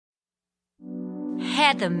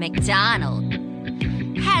Heather McDonald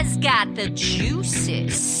has got the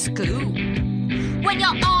juiciest scoop. When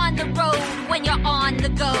you're on the road, when you're on the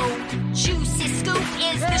go, Juicy Scoop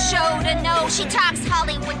is the show to know. She talks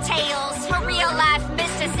Hollywood tales, her real life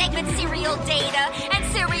Mr. Segment serial data, and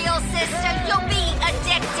serial sister. You'll be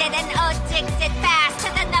addicted and addicted fast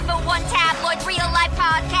to the #1 tabloid real life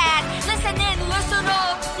podcast. Listen in, listen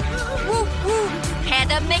up. Whoop, whoop.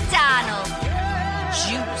 Heather McDonald,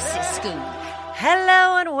 Juicy Scoop.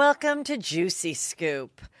 Hello and welcome to Juicy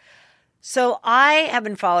Scoop. So I have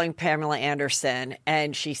been following Pamela Anderson,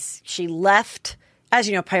 and she left, as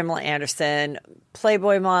you know, Pamela Anderson,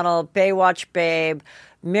 Playboy model, Baywatch babe,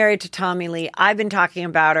 married to Tommy Lee. I've been talking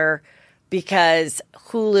about her because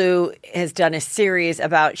Hulu has done a series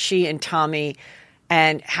about she and Tommy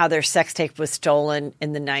and how their sex tape was stolen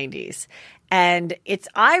in the 90s. And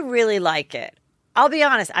I really like it. I'll be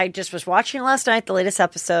honest, I just was watching last night, the latest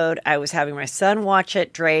episode. I was having my son watch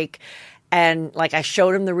it, Drake. And I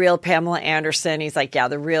showed him the real Pamela Anderson. He's like, yeah,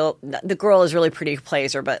 the girl is really pretty who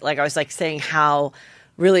plays her. But I was saying how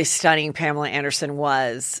really stunning Pamela Anderson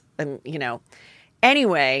was. And,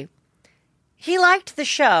 anyway, he liked the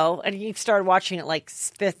show and he started watching it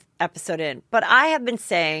 5th episode in. But I have been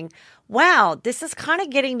saying, wow, this is kind of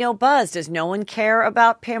getting no buzz. Does no one care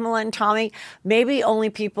about Pamela and Tommy? Maybe only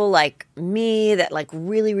people like me that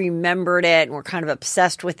really remembered it and were kind of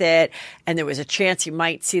obsessed with it. And there was a chance you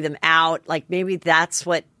might see them out. Maybe that's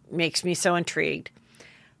what makes me so intrigued.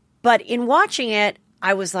 But in watching it,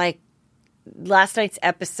 I was last night's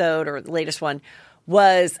episode or the latest one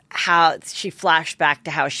was how she flashed back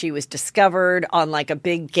to how she was discovered on a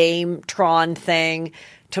big game Tron thing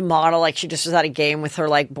to model. She just was at a game with her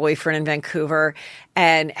boyfriend in Vancouver,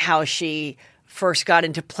 and how she first got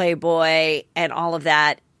into Playboy and all of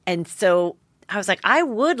that. And so I was I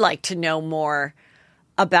would like to know more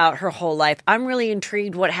about her whole life. I'm really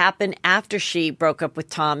intrigued what happened after she broke up with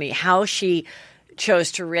Tommy, how she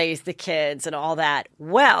chose to raise the kids and all that.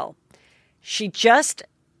 Well, she just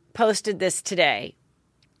posted this today,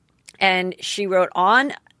 and she wrote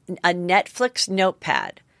on a Netflix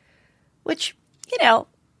notepad, which,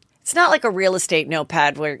 it's not like a real estate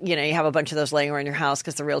notepad where, you have a bunch of those laying around your house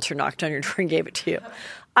because the realtor knocked on your door and gave it to you.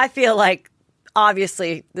 I feel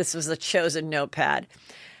obviously this was a chosen notepad.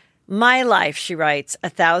 My life, she writes,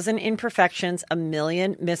 1,000 imperfections,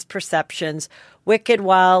 1,000,000 misperceptions, wicked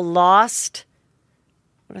while lost.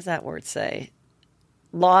 What does that word say?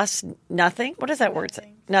 Lost nothing? What does that word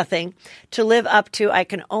say? Nothing. To live up to. I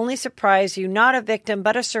can only surprise you, not a victim,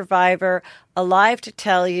 but a survivor, alive to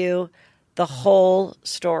tell you the whole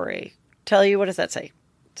story. Tell you, what does that say?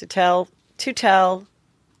 To tell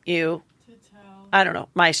you. I don't know.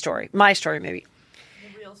 My story maybe.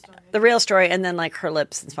 The real story. And then her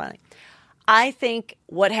lips and smiling. I think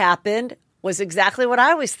what happened was exactly what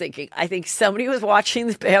I was thinking. I think somebody was watching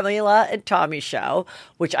the Pamela and Tommy show,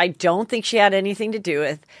 which I don't think she had anything to do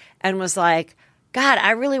with, and was like, God,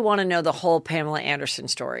 I really want to know the whole Pamela Anderson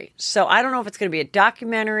story. So I don't know if it's going to be a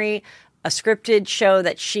documentary, a scripted show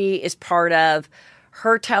that she is part of,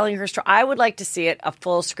 her telling her story. I would like to see it, a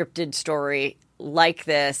full scripted story like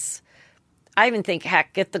this. I even think,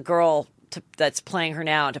 heck, get the girl that's playing her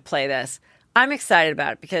now to play this. I'm excited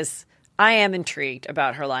about it because I am intrigued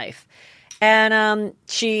about her life. And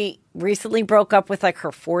she recently broke up with her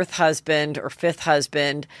 4th husband or 5th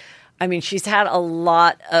husband. I mean, she's had a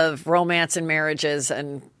lot of romance and marriages,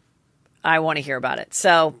 and I want to hear about it.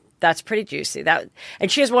 So that's pretty juicy.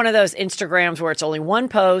 And she has one of those Instagrams where it's only one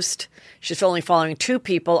post. She's only following 2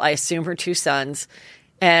 people. I assume her 2 sons.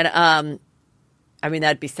 And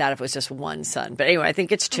that'd be sad if it was just one son. But anyway, I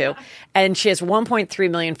think it's 2. And she has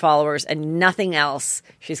 1.3 million followers and nothing else.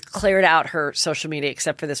 She's cleared out her social media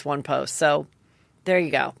except for this one post. So there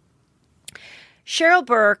you go. Cheryl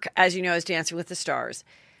Burke, as you know, is Dancing with the Stars.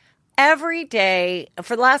 Every day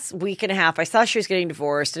for the last week and a half, I saw she was getting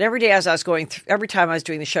divorced. And every day as I was every time I was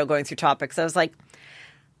doing the show, going through topics, I was like,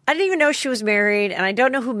 I didn't even know she was married. And I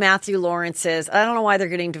don't know who Matthew Lawrence is. I don't know why they're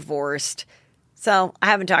getting divorced. So I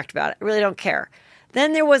haven't talked about it. I really don't care.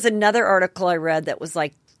 Then there was another article I read that was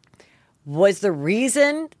was the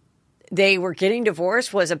reason they were getting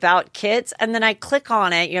divorced was about kids? And then I click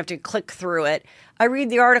on it. You have to click through it. I read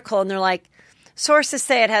the article and they're like, sources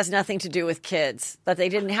say it has nothing to do with kids, that they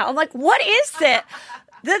didn't have. I'm like, what is it?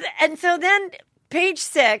 And so then page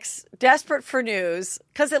 6, desperate for news,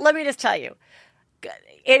 because let me just tell you,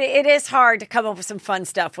 it is hard to come up with some fun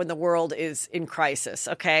stuff when the world is in crisis,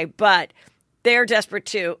 okay? But they're desperate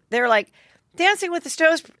too. They're like, Dancing with the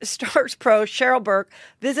Stars pro Cheryl Burke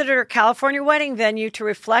visited her California wedding venue to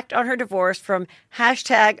reflect on her divorce from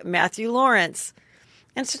 #Matthew Lawrence.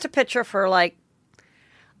 And it's just a picture of her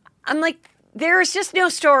I'm like, there is just no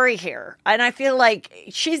story here. And I feel like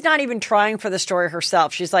she's not even trying for the story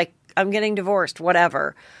herself. She's like, I'm getting divorced,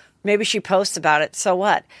 whatever. Maybe she posts about it. So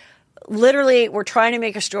what? Literally, we're trying to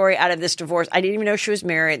make a story out of this divorce. I didn't even know she was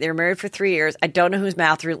married. They were married for 3 years. I don't know who's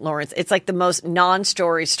Matthew Lawrence. It's like the most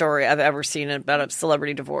non-story story I've ever seen about a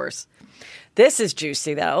celebrity divorce. This is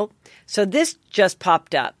juicy, though. So this just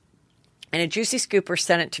popped up, and a Juicy Scooper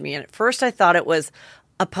sent it to me. And at first, I thought it was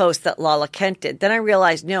a post that Lala Kent did. Then I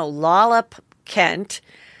realized, no, Lala Kent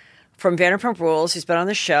from Vanderpump Rules, who's been on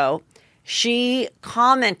the show, she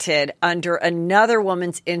commented under another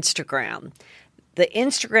woman's Instagram. The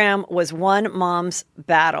Instagram was One Mom's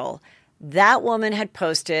Battle. That woman had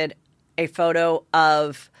posted a photo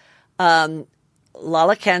of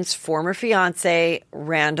Lala Kent's former fiance,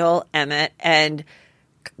 Randall Emmett, and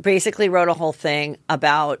basically wrote a whole thing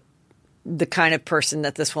about the kind of person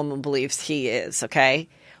that this woman believes he is, okay?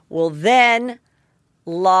 Well, then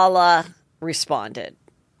Lala responded.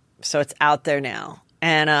 So it's out there now.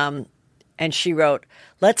 And she wrote,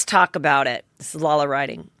 "Let's talk about it." This is Lala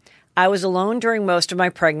writing. "I was alone during most of my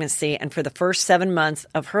pregnancy and for the first 7 months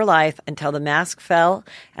of her life until the mask fell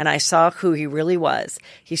and I saw who he really was.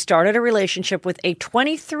 He started a relationship with a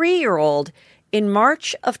 23-year-old in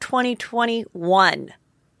March of 2021.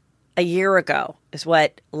 A year ago is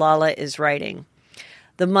what Lala is writing.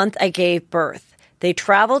 The month I gave birth. They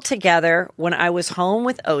traveled together when I was home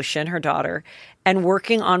with Ocean, her daughter, and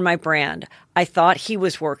working on my brand. I thought he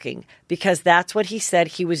was working because that's what he said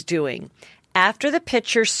he was doing. After the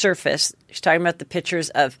pictures surfaced," she's talking about the pictures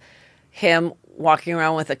of him walking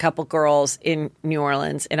around with a couple girls in New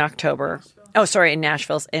Orleans in October. In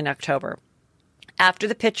Nashville in October. "After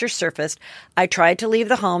the pictures surfaced, I tried to leave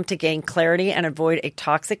the home to gain clarity and avoid a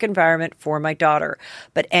toxic environment for my daughter.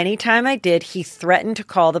 But anytime I did, he threatened to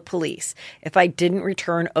call the police if I didn't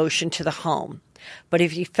return Ocean to the home. But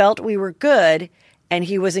if he felt we were good and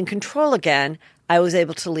he was in control again, I was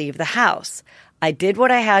able to leave the house. I did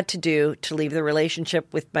what I had to do to leave the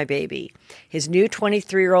relationship with my baby. His new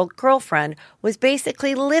 23-year-old girlfriend was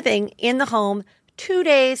basically living in the home 2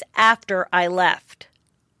 days after I left.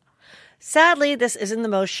 Sadly, this isn't the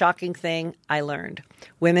most shocking thing I learned.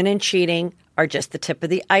 Women and cheating are just the tip of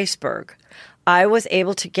the iceberg. I was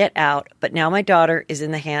able to get out, but now my daughter is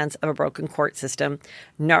in the hands of a broken court system.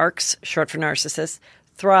 Narcs, short for narcissists,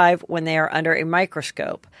 thrive when they are under a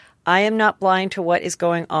microscope. I am not blind to what is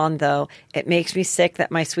going on, though. It makes me sick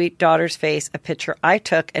that my sweet daughter's face, a picture I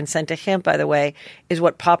took and sent to him, by the way, is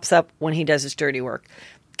what pops up when he does his dirty work.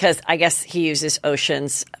 Because I guess he uses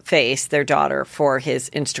Ocean's face, their daughter, for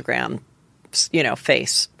his Instagram,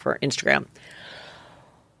 face for Instagram.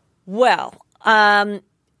 Well, Lala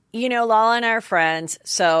and I are friends,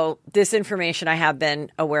 so this information I have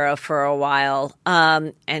been aware of for a while.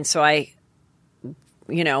 And so I,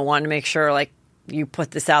 want to make sure, you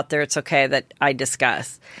put this out there, it's okay that I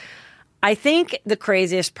discuss. I think the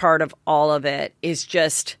craziest part of all of it is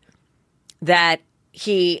just that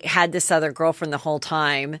he had this other girlfriend the whole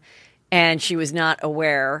time and she was not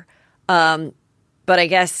aware. But I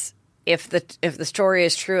guess if the story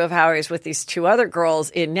is true of how he was with these two other girls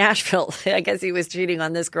in Nashville, I guess he was cheating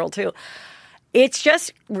on this girl too. It's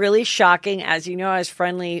just really shocking. As you know, I was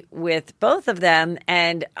friendly with both of them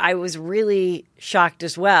and I was really shocked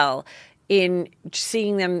as well. In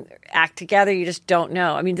seeing them act together, you just don't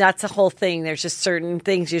know. I mean, that's the whole thing. There's just certain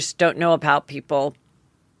things you just don't know about people.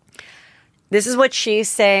 This is what she's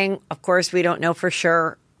saying. Of course, we don't know for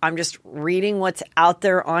sure. I'm just reading what's out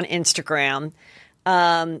there on Instagram.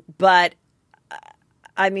 But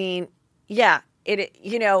I mean, yeah,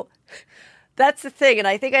 that's the thing. And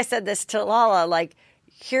I think I said this to Lala,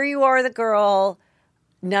 here you are, the girl.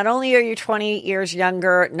 Not only are you 20 years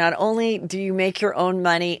younger, not only do you make your own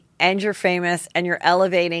money and you're famous and you're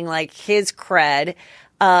elevating his cred.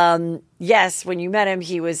 Yes, when you met him,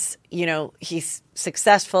 he was, he's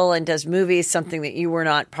successful and does movies, something that you were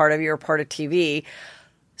not part of. You were part of TV.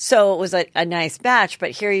 So it was a nice match.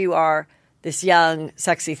 But here you are, this young,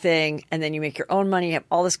 sexy thing, and then you make your own money, you have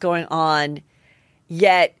all this going on.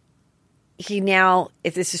 Yet he now,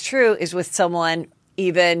 if this is true, is with someone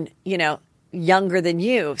even, younger than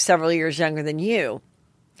you, several years younger than you.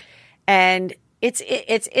 And it's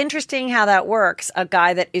interesting how that works. A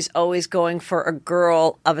guy that is always going for a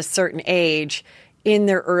girl of a certain age in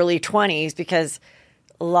their early 20s, because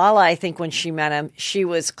Lala, I think when she met him, she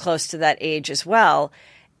was close to that age as well.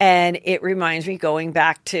 And it reminds me, going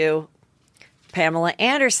back to Pamela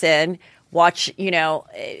Anderson,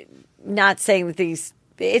 not saying that these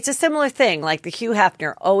it's a similar thing. Like the Hugh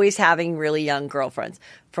Hefner always having really young girlfriends.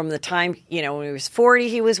 From the time, when he was 40,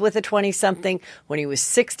 he was with a 20-something. When he was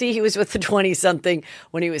 60, he was with a 20-something.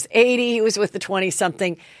 When he was 80, he was with a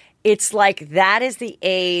 20-something. It's like that is the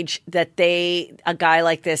age that a guy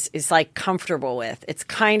like this is like comfortable with. It's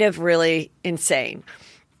kind of really insane.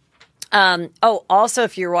 Also,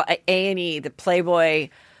 if you're A&E, the Playboy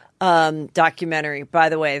documentary, by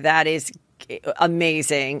the way, that is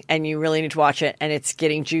amazing, and you really need to watch it, and it's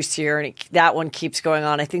getting juicier, and that one keeps going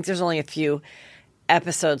on. I think there's only a few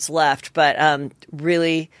episodes left, but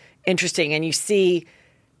really interesting. And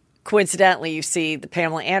coincidentally, you see the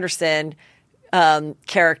Pamela Anderson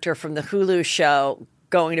character from the Hulu show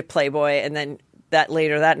going to Playboy, and then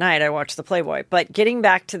later that night I watched the Playboy. But getting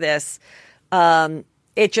back to this,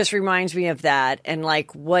 it just reminds me of that, and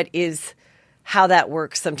like how that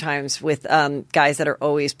works sometimes with guys that are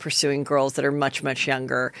always pursuing girls that are much, much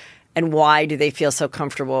younger, and why do they feel so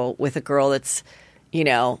comfortable with a girl that's,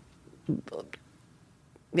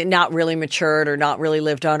 not really matured or not really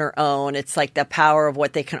lived on her own. It's like the power of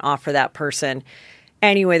what they can offer that person.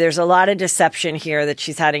 Anyway, there's a lot of deception here that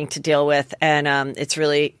she's having to deal with, and it's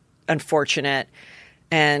really unfortunate.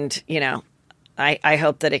 And, I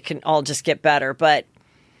hope that it can all just get better. But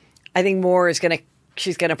I think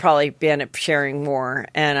she's going to probably end up sharing more.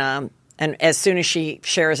 And as soon as she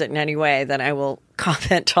shares it in any way, then I will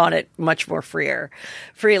comment on it much more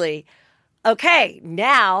freely. Okay,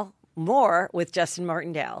 now more with Justin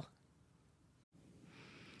Martindale.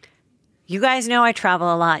 You guys know I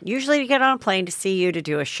travel a lot, usually to get on a plane to see you to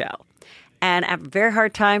do a show. And I have a very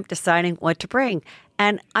hard time deciding what to bring.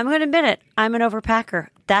 And I'm going to admit it, I'm an overpacker.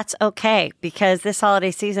 That's okay, because this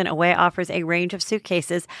holiday season, Away offers a range of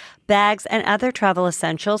suitcases, bags, and other travel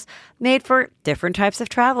essentials made for different types of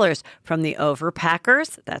travelers, from the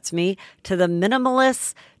overpackers, that's me, to the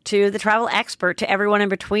minimalists, to the travel expert, to everyone in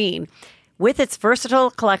between. With its versatile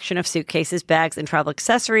collection of suitcases, bags, and travel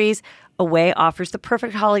accessories, Away offers the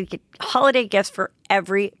perfect holiday gifts for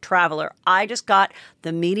every traveler. I just got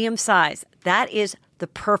the medium size. That is the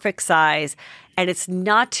perfect size, and it's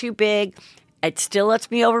not too big. It still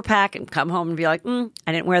lets me overpack and come home and be like, I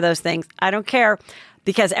didn't wear those things. I don't care,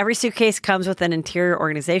 because every suitcase comes with an interior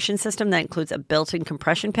organization system that includes a built-in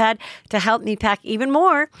compression pad to help me pack even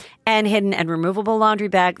more, and hidden and removable laundry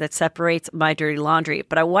bag that separates my dirty laundry.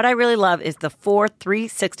 But what I really love is the 4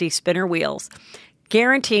 360 spinner wheels,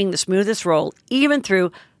 guaranteeing the smoothest roll, even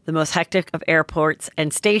through the most hectic of airports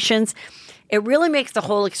and stations. It really makes the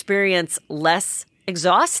whole experience less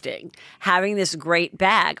exhausting, having this great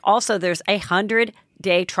bag. Also, there's a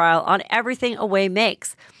 100-day trial on everything Away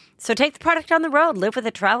makes. So take the product on the road, live with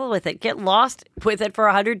it, travel with it, get lost with it for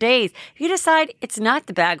 100 days. If you decide it's not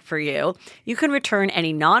the bag for you, you can return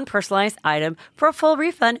any non-personalized item for a full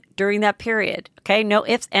refund during that period. Okay, no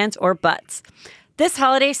ifs, ands, or buts. This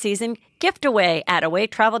holiday season, gift away at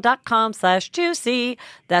awaytravel.com/juicy.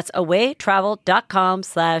 That's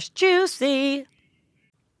awaytravel.com/juicy.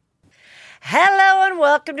 Hello and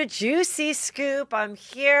welcome to Juicy Scoop. I'm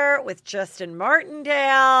here with Justin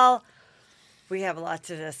Martindale. We have a lot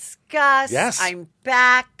to discuss. Yes. I'm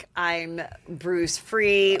back. I'm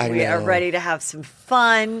bruise-free. We are ready to have some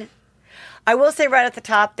fun. I will say right at the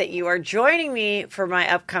top that you are joining me for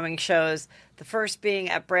my upcoming shows, the first being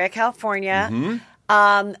at Brea, California.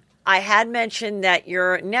 Mm-hmm. I had mentioned that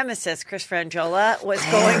your nemesis, Chris Frangiola, was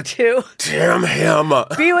going to damn him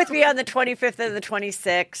be with me on the 25th and the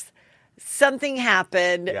 26th. Something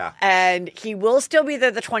happened, and he will still be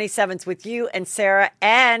there the 27th with you and Sarah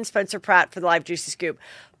and Spencer Pratt for the live Juicy Scoop.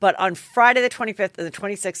 But on Friday the 25th and the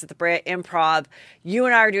 26th at the Brea Improv, you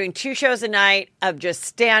and I are doing 2 shows a night of just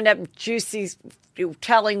stand-up, juicy,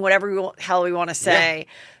 telling whatever hell we want to say. Yeah.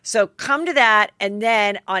 So come to that, and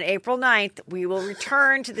then on April 9th, we will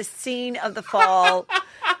return to the scene of the fall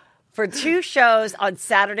for 2 shows on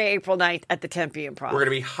Saturday, April 9th at the Tempe Improv. We're going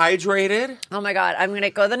to be hydrated. Oh, my God. I'm going to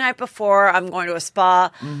go the night before. I'm going to a spa.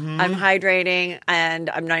 Mm-hmm. I'm hydrating, and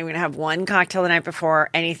I'm not even going to have one cocktail the night before,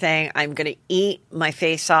 anything. I'm going to eat my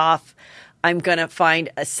face off. I'm going to find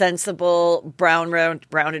a sensible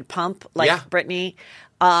rounded pump like Britney.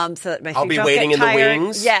 So that my I'll be don't waiting get tired. in the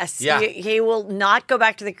wings. Yes. Yeah. He will not go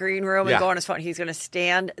back to the green room and go on his phone. He's going to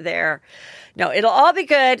stand there. No, it'll all be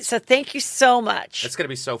good. So thank you so much. It's going to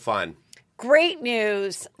be so fun. Great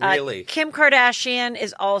news. Really? Kim Kardashian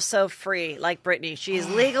is also free, like Britney. She is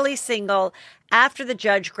legally single after the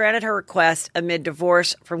judge granted her request amid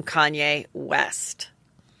divorce from Kanye West.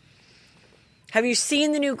 Have you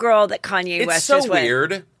seen the new girl that Kanye West is with? It's so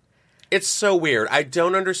weird. It's so weird. I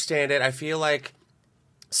don't understand it. I feel like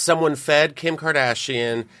someone fed Kim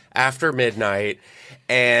Kardashian after midnight,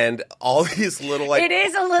 and all these little like It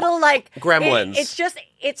is a little like gremlins.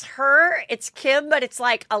 It's her, it's Kim, but it's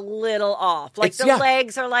like a little off. Like It's-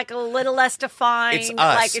 legs are like a little less defined. It's us.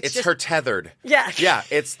 Like it's just, her tethered. Yeah. Yeah.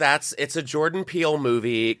 It's a Jordan Peele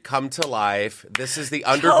movie come to life. This is the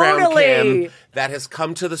underground Totally. Kim that has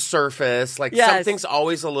come to the surface. Like Yes. something's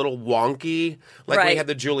always a little wonky. Like we Right. had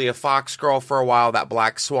the Julia Fox girl for a while, that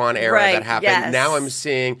Black Swan era Right, that happened. yes. Now I'm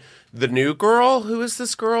seeing the new girl. Who is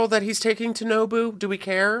this girl that he's taking to Nobu? Do we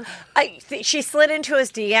care? She slid into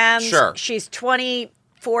his DMs. Sure. She's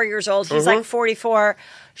 24 years old. He's like 44.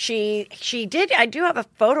 She did. I do have a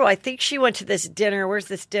photo. I think she went to this dinner. Where's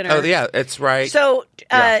this dinner? Oh yeah, it's right. So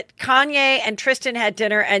Yeah. Kanye and Tristan had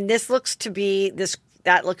dinner, and that looks to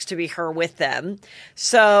be her with them.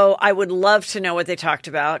 So I would love to know what they talked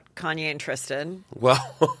about, Kanye and Tristan.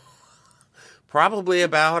 Well, probably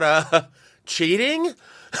about cheating.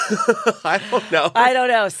 I don't know. I don't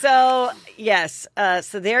know. So yes.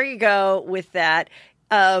 So there you go with that.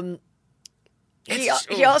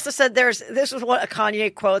 He also said this was a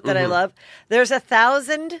Kanye quote that I love. There's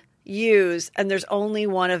 1,000 yous and there's only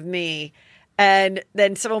one of me. And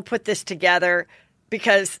then someone put this together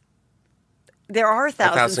because there are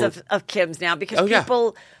thousands of Kims now because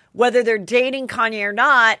people, whether they're dating Kanye or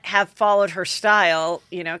not, have followed her style,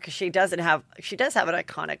 because she does have an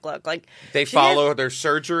iconic look. Like They follow their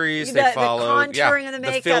surgeries. the They follow contouring yeah, of the the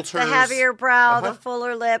makeup, filters. the heavier brow, the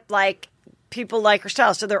fuller lip. Like people like her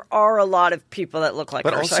style, so there are a lot of people that look like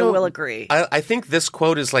But her. also, So I will agree. I think this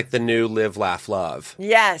quote is like the new live, laugh, love.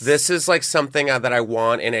 Yes, This is like something that I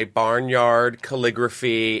want in a barnyard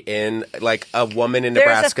calligraphy in like a woman in There's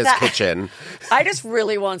Nebraska's kitchen. I just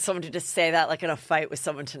really want someone to just say that, like in a fight with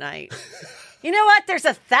someone tonight. You know what? There's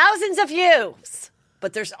thousands of yous,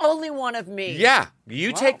 but there's only one of me. Yeah,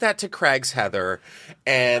 you take that to Craig's, Heather,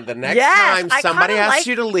 and the next Yes, time I somebody kinda asks like-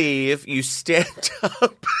 you to leave, you stand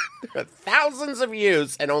up. There are thousands of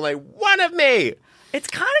yous and only one of me. It's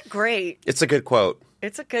kind of great. It's a good quote.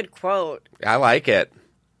 It's a good quote. I like it.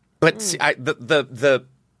 But see, the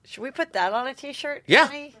Should we put that on a T-shirt? Yeah.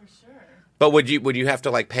 Honey? but would you have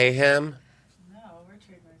to like pay him? No, we're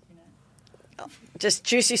trademarking it. Just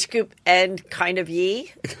Juicy Scoop and kind of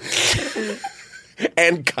ye.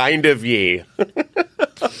 And kind of ye.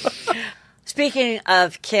 Speaking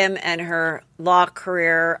of Kim and her law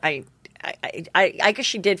career, I guess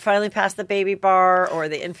she did finally pass the baby bar or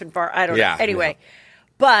the infant bar. I don't know. Anyway,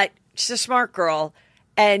 but she's a smart girl.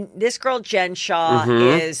 And this girl, Jen Shaw,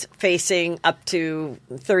 is facing up to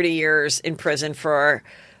 30 years in prison for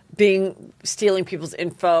stealing people's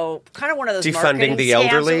info. Kind of one of those Defunding marketing the scams.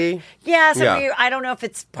 elderly? Yeah, so Yeah. I don't know if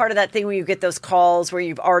it's part of that thing where you get those calls where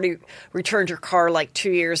you've already returned your car like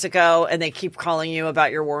 2 years ago and they keep calling you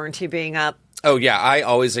about your warranty being up. Oh yeah, I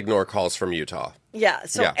always ignore calls from Utah. Yeah.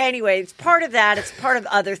 So Yeah. anyway, it's part of that. It's part of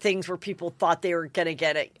other things where people thought they were going to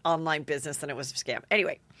get an online business and it was a scam.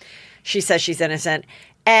 Anyway, she says she's innocent.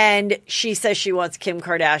 And she says she wants Kim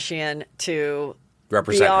Kardashian to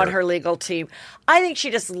Represent be on her. her legal team. I think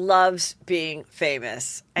she just loves being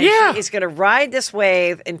famous. And Yeah. she is going to ride this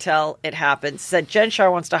wave until it happens. Said Jen Shah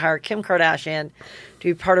wants to hire Kim Kardashian to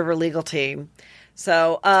be part of her legal team.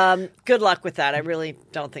 So good luck with that. I really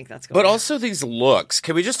don't think that's going But to also these looks.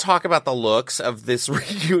 Can we just talk about the looks of this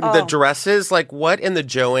reunion? The dresses, like what in the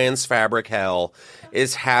Joann's fabric hell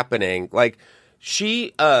is happening? Like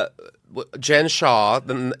Jen Shaw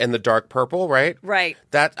in the dark purple, right? Right.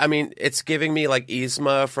 That I mean, it's giving me like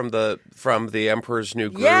Yzma from the Emperor's New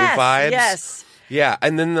Groove Yes, vibes. yes. Yeah,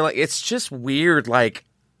 and then like it's just weird. Like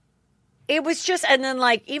It was just, and then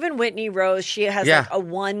like even Whitney Rose, she has Yeah. like a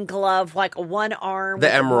one glove, like a one arm, The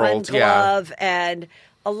with emerald, one glove, and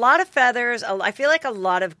a lot of feathers. I feel like a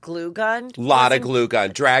lot of glue gun. lot of glue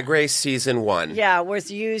gun. Drag Race season 1. Yeah, was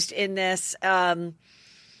used in this.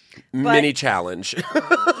 Mini challenge.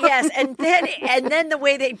 Yes, and then the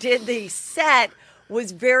way they did the set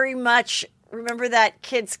was very much. Remember that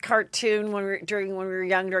kids' cartoon when we were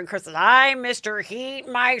young during Christmas? I'm Mr. Heat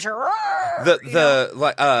Miser.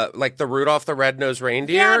 Like the Rudolph the Red-Nosed Yeah,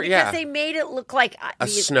 Reindeer. because they made it look like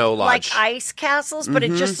snow like lodge. ice castles, but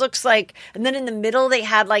it just looks like. And then in the middle, they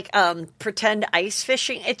had like pretend ice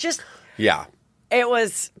fishing. Yeah. It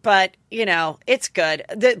was, but it's good.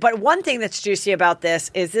 But one thing that's juicy about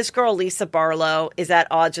this is this girl Lisa Barlow is at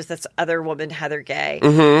odds with this other woman Heather Gay,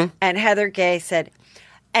 and Heather Gay said.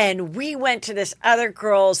 And we went to this other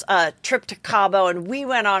girl's trip to Cabo, and we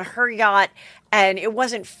went on her yacht, and it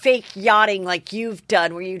wasn't fake yachting like you've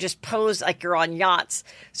done, where you just pose like you're on yachts.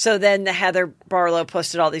 So then the Heather Barlow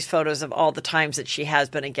posted all these photos of all the times that she has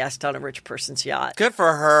been a guest on a rich person's yacht. Good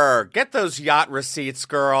for her. Get those yacht receipts,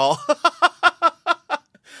 girl.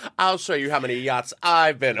 I'll show you how many yachts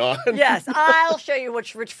I've been on. Yes, I'll show you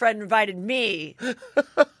which rich friend invited me.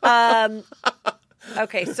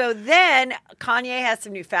 Okay, so then Kanye has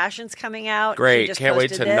some new fashions coming out. Great. Can't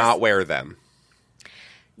wait to not wear them.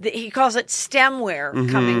 He calls it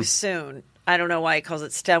stemwear coming soon. I don't know why he calls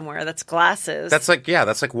it stemwear. That's glasses. That's like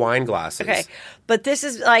wine glasses. Okay, but this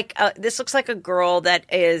is like this looks like a girl that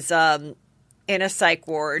is in a psych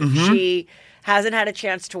ward. She hasn't had a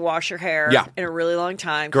chance to wash her hair in a really long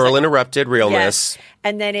time. Girl interrupted realness. Yes.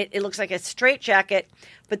 And then it looks like a straight jacket,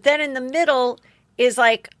 but then in the middle is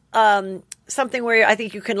like something where I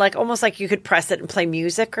think you can like almost like you could press it and play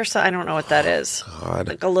music or something. I don't know what that is. God.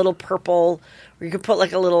 Like a little purple, where you could put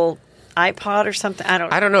like a little iPod or something.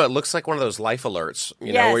 I don't know. It looks like one of those life alerts,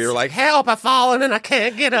 you know, where you're like, help, I've fallen and I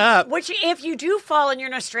can't get up. Which if you do fall and you're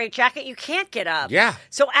in a straight jacket, you can't get up. Yeah.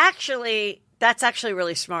 So actually, that's actually a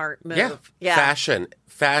really smart move. Yeah.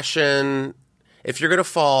 Fashion. If you're going to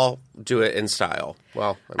fall, do it in style.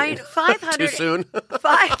 Well, I mean 500 too soon.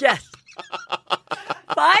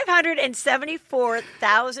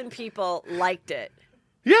 574,000 people liked it.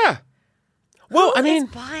 Yeah. Well, Who is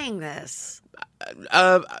buying this?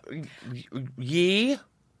 Ye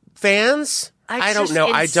fans? I don't know.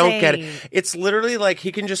 Insane. I don't get it. It's literally like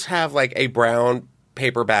he can just have like a brown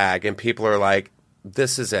paper bag and people are like,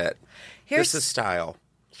 this is it. This is style.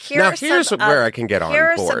 Here's where I can get on board. Here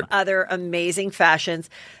are some other amazing fashions.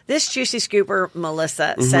 This Juicy Scooper,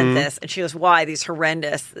 Melissa, sent this, and she goes, why? These are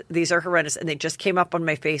horrendous, and they just came up on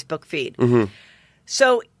my Facebook feed.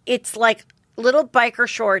 So it's like little biker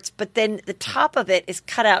shorts, but then the top of it is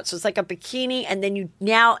cut out. So it's like a bikini, and then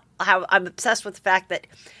I'm obsessed with the fact that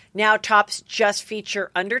now tops just feature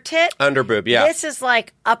under tit. Under boob, yeah. This is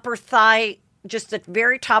like upper thigh. Just the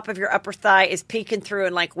very top of your upper thigh is peeking through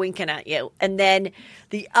and like winking at you. And then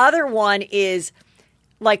the other one is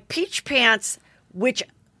like peach pants, which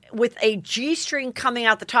with a G-string coming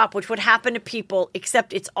out the top, which would happen to people,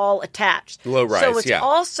 except it's all attached. Low rise, so it's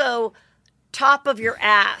also top of your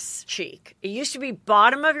ass cheek. It used to be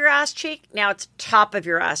bottom of your ass cheek. Now it's top of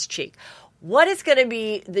your ass cheek. What is going to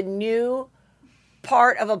be the new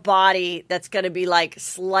part of a body that's going to be like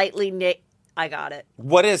slightly I got it.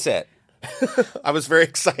 What is it? I was very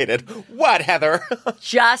excited. What, Heather?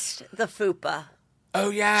 Just the fupa.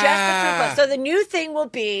 Oh, yeah. Just the fupa. So the new thing will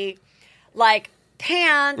be like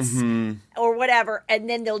pants or whatever, and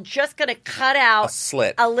then they're just going to cut out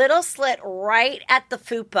a little slit right at the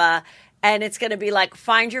fupa, and it's going to be like,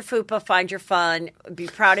 find your fupa, find your fun, be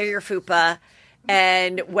proud of your fupa.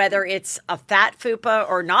 And whether it's a fat fupa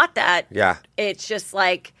or not that, it's just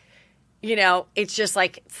like, it's just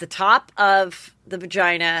like it's the top of the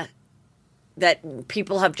vagina that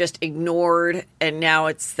people have just ignored, and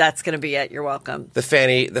now that's going to be it. You're welcome. The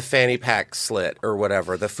fanny pack slit or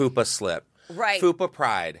whatever, the fupa slip. Right. Fupa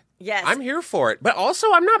pride. Yes. I'm here for it. But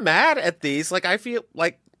also, I'm not mad at these. Like, I feel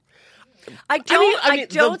like... I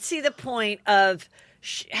don't see the point of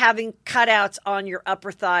having cutouts on your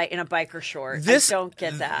upper thigh in a biker short. I don't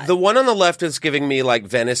get that. The one on the left is giving me like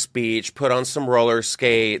Venice Beach, put on some roller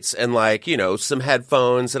skates and like, some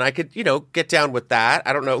headphones, and I could, get down with that.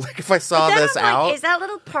 I don't know, like if I saw this out. Is that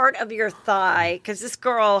little part of your thigh, because this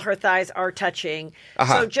girl, her thighs are touching.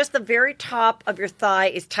 So just the very top of your thigh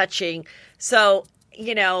is touching. So,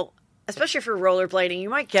 especially if you're rollerblading, you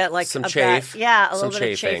might get like some chafe. A little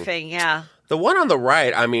bit of chafing, yeah. The one on the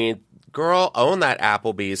right, I mean, girl, own that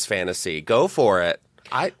Applebee's fantasy. Go for it.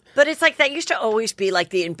 But it's like that used to always be like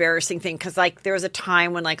the embarrassing thing, because like there was a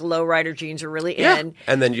time when like lowrider jeans were really in.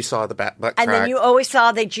 And then you saw the butt crack. And then you always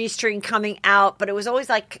saw the G-string coming out, but it was always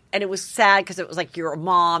like, and it was sad because it was like you're a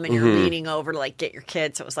mom and you're leaning over to like get your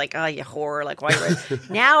kids. So it was like, oh, you whore. Like, why?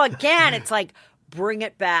 Now again, it's like, bring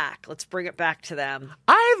it back. Let's bring it back to them.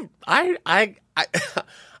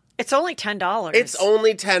 It's only $10. It's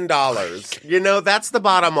only $10. That's the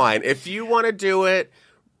bottom line. If you want to do it,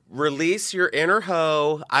 release your inner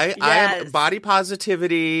hoe. I am body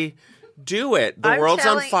positivity. Do it. The world's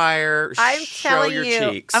on fire. Show your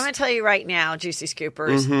cheeks. I'm going to tell you right now, Juicy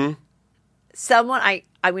Scoopers. I'm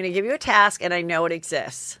going to give you a task, and I know it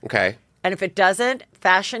exists. Okay. And if it doesn't,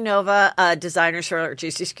 Fashion Nova designers or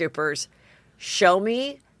Juicy Scoopers, show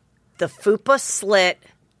me the fupa slit,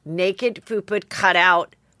 naked fupa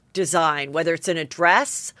cutout design, whether it's in a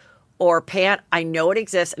dress or pant. I know it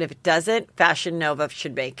exists, and if it doesn't, Fashion Nova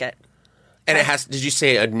should make it. And it has, did you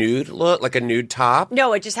say a nude look, like a nude top?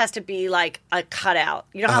 No, it just has to be like a cutout.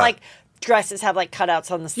 You know how like dresses have like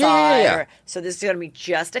cutouts on the side? Yeah. So this is going to be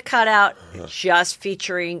just a cutout, just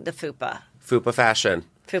featuring the fupa. Fupa fashion.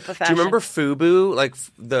 Fupa fashion. Do you remember FUBU? Like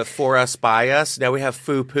the for us, by us? Now we have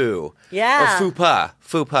FUPU. Yeah. Or FUPA.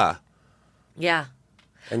 FUPA. Yeah.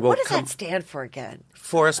 And we'll what does that stand for again?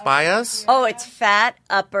 Forest bias? Oh, it's fat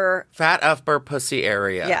upper pussy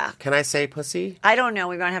area. Yeah. Can I say pussy? I don't know.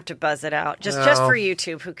 We might have to buzz it out. Just for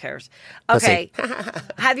YouTube. Who cares? Pussy. Okay.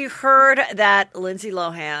 Have you heard that Lindsay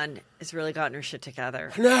Lohan has really gotten her shit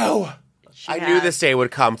together? No. I knew this day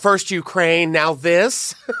would come. First Ukraine, now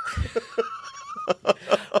this.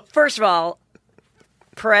 First of all,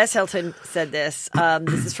 Perez Hilton said this.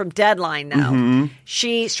 This is from Deadline now. Mm-hmm.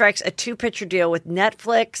 She strikes a 2-picture deal with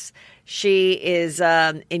Netflix. She is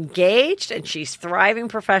engaged and she's thriving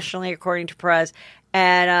professionally, according to Perez.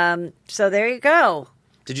 And so there you go.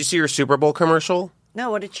 Did you see her Super Bowl commercial? No,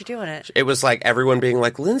 what did she do in it? It was like everyone being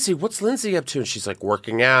like, Lindsay, what's Lindsay up to? And she's like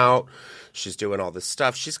working out. She's doing all this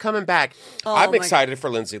stuff. She's coming back. I'm excited for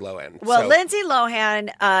Lindsay Lohan. Well, Lindsay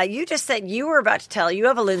Lohan, you just said you were about to tell. You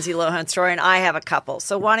have a Lindsay Lohan story, and I have a couple.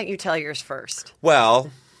 So why don't you tell yours first? Well,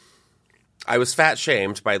 I was fat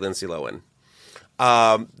shamed by Lindsay Lohan.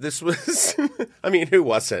 This was, I mean, who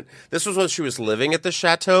wasn't? This was when she was living at the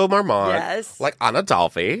Chateau Marmont. Yes. Like Anna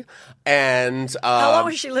Dalvi. And how long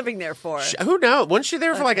was she living there for? Who knows? Wasn't she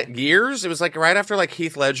there for like years? It was like right after like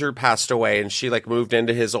Heath Ledger passed away and she like moved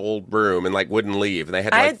into his old room and like wouldn't leave. And they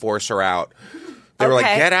had to like force her out. They were like,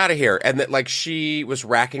 get out of here. And that like she was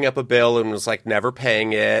racking up a bill and was like never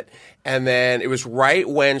paying it. And then it was right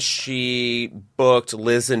when she booked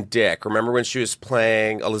Liz and Dick. Remember when she was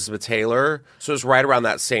playing Elizabeth Taylor? So it was right around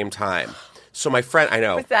that same time. So my friend, I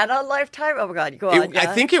know. Was that on Lifetime? Oh my God, go on. I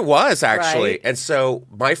think it was actually. Right. And so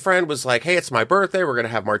my friend was like, hey, it's my birthday. We're going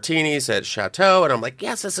to have martinis at Chateau. And I'm like,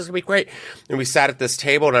 yes, this is going to be great. And we sat at this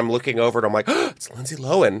table and I'm looking over and I'm like, oh, it's Lindsay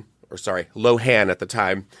Lohan. Or sorry, Lohan at the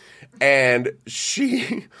time. And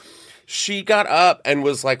she got up and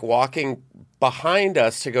was like walking behind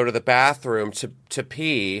us to go to the bathroom to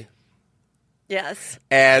pee. Yes.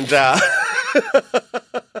 And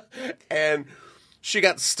and she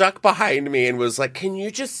got stuck behind me and was like, can you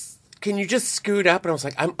just scoot up? And I was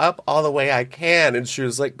like, I'm up all the way I can. And she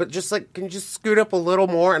was like, but just like, can you just scoot up a little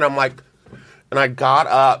more? And I'm like, and I got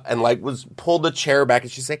up and like pulled the chair back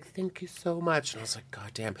and she's like, thank you so much. And I was like,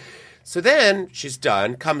 God damn. So then she's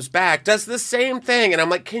done, comes back, does the same thing. And I'm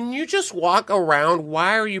like, can you just walk around?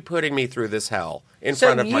 Why are you putting me through this hell in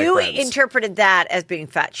front of my friends? So you interpreted that as being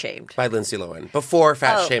fat shamed. By Lindsay Lohan. Before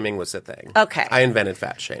fat shaming was a thing. Okay. I invented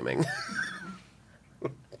fat shaming.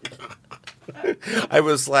 I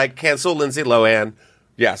was like, cancel Lindsay Lohan.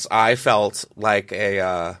 Yes, I felt like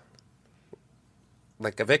a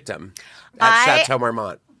victim at Chateau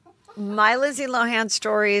Marmont. My Lindsay Lohan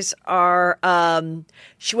stories are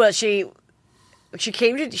she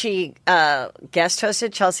guest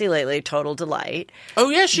hosted Chelsea Lately, Total Delight. Oh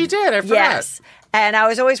yeah, she did. I forgot. Yes. And I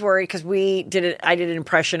was always worried because I did an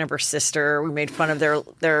impression of her sister. We made fun of their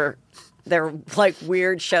like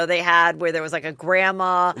weird show they had where there was like a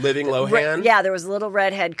grandma. Living Lohan? Yeah, there was a little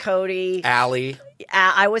redhead Cody. Allie.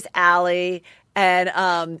 I was Allie.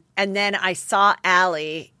 And then I saw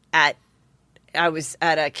Allie I was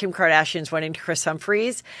at Kim Kardashian's wedding to Chris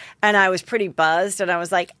Humphries, and I was pretty buzzed, and I was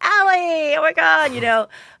like, Allie, oh my God, you know.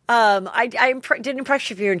 I did an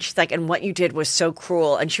impression of you, and she's like, and what you did was so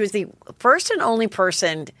cruel. And she was the first and only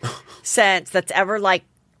person since that's ever like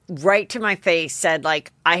right to my face said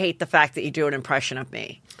like, I hate the fact that you do an impression of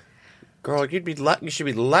me. Girl, you should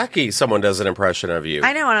be lucky someone does an impression of you.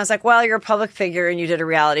 I know. And I was like, well, you're a public figure and you did a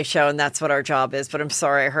reality show and that's what our job is. But I'm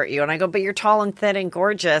sorry I hurt you. And I go, but you're tall and thin and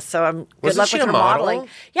gorgeous. So good luck with her modeling.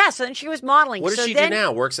 Yeah. So then she was modeling. What does she do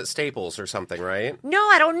now? Works at Staples or something, right? No,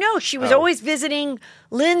 I don't know. She was always visiting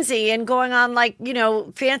Lindsay and going on like, you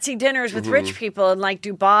know, fancy dinners with rich people in like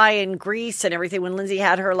Dubai and Greece and everything when Lindsay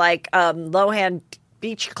had her like Lohan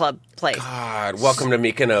Beach Club place. God, welcome to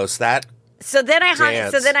Mykonos. So then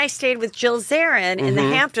I stayed with Jill Zarin in the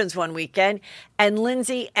Hamptons one weekend, and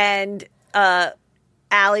Lindsay and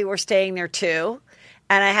Allie were staying there too.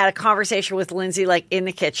 And I had a conversation with Lindsay like in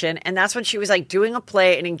the kitchen, and that's when she was like doing a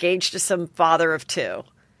play and engaged to some father of two.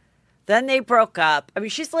 Then they broke up. I mean,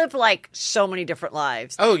 she's lived like so many different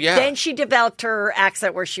lives. Oh, yeah. Then she developed her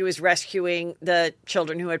accent where she was rescuing the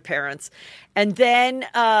children who had parents. And then,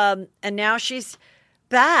 and now she's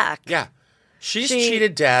back. Yeah. She's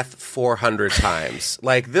cheated death 400 times.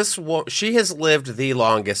 Like she has lived the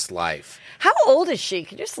longest life. How old is she?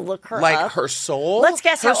 Can you just look her up? Like her soul? Let's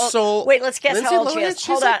guess her how old. Soul. Wait, let's guess Lindsay how old Lohan, she is. She's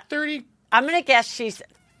Hold like on. 30. I'm going to guess she's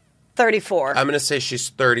 34. I'm going to say she's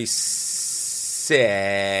 36.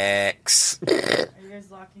 Are you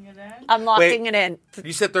guys locking it in? I'm locking it in.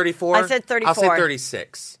 You said 34? I said 34. I'll say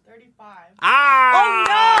 36. 35.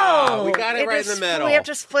 Ah! Oh, no! We got it right in the middle. We have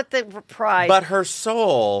to split the prize. But her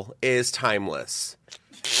soul is timeless.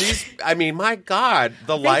 I mean, my God,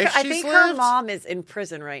 the life she's lived. I think her mom is in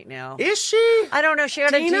prison right now. Is she? I don't know. She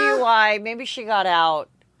had Tina? a DUI. Maybe she got out.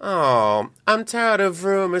 Oh, I'm tired of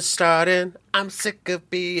rumors starting. I'm sick of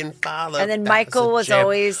being followed. And then Michael was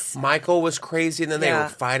always... Michael was crazy, and then they were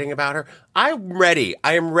fighting about her. I'm ready.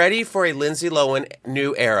 I am ready for a Lindsay Lohan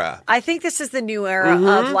new era. I think this is the new era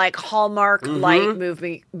of like Hallmark light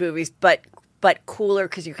movies, but cooler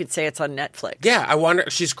because you could say it's on Netflix. Yeah, I wonder.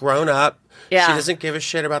 She's grown up. Yeah. She doesn't give a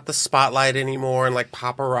shit about the spotlight anymore and like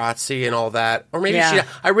paparazzi and all that. Or maybe she...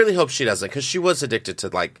 I really hope she doesn't, because she was addicted to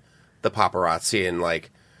like the paparazzi and like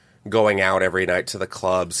going out every night to the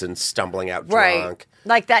clubs and stumbling out drunk.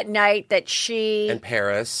 Like that night that she... And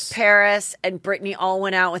Paris and Britney all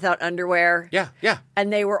went out without underwear. Yeah.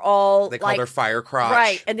 And they were all... They called her fire crotch.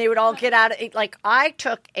 Right. And they would all get out of it. Like, I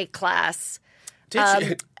took a class... Did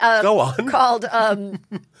you? Go on. Called John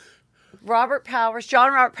Robert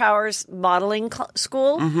Powers Modeling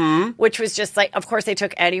School, which was just like, of course, they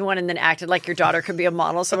took anyone and then acted like your daughter could be a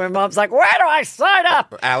model. So my mom's like, where do I sign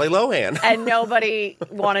up? Allie Lohan. And nobody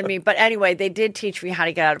wanted me. But anyway, they did teach me how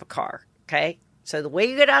to get out of a car. Okay. So the way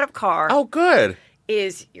you get out of a car. Oh, good.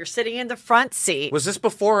 Is you're sitting in the front seat. Was this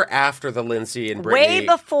before or after the Lindsay and Britney? Way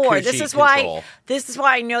before. This is why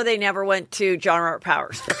I know they never went to John Robert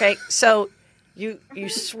Powers. Okay. So you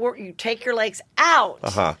take your legs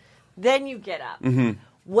out. Then you get up.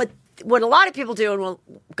 What a lot of people do, and what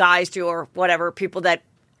guys do, or whatever, people that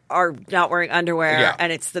are not wearing underwear,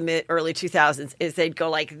 and it's the early 2000s, is they'd go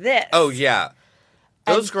like this. Oh, yeah.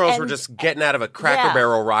 Those girls were just getting out of a Cracker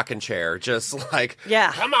Barrel rocking chair, just like,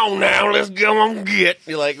 come on now, let's go on get.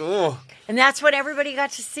 You're like, oh. And that's when everybody got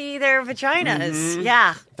to see their vaginas.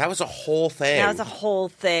 Yeah. That was a whole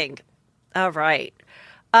thing. All right.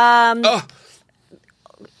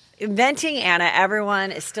 Inventing Anna,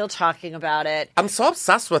 everyone is still talking about it. I'm so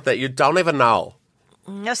obsessed with it. You don't even know.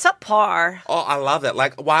 No, subpar. Oh, I love it.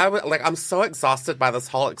 Like, why? Like, I'm so exhausted by this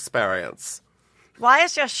whole experience. Why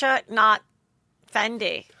is your shirt not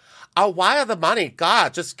Fendi? Oh, why are the money?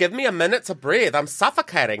 God, just give me a minute to breathe. I'm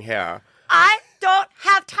suffocating here. I don't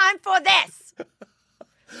have time for this.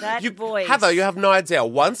 That voice. Heather, you have no idea.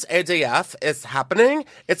 Once ADF is happening,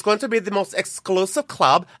 it's going to be the most exclusive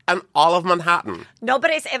club in all of Manhattan.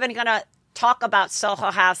 Nobody's even going to talk about Soho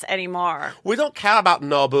House anymore. We don't care about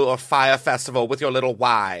Nobu or Fire Festival with your little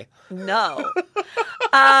Y. No.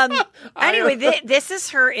 Anyway, this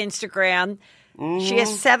is her Instagram. She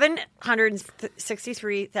has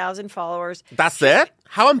 763,000 followers. That's it?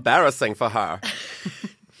 How embarrassing for her.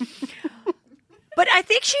 But I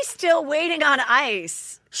think she's still waiting on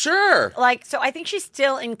ICE. Sure. So I think she's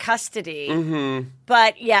still in custody.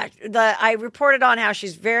 But yeah, I reported on how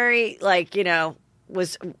she's very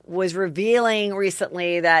was revealing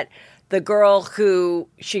recently that the girl who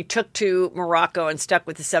she took to Morocco and stuck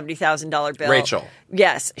with the $70,000 bill. Rachel.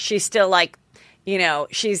 Yes, she's still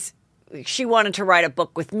she wanted to write a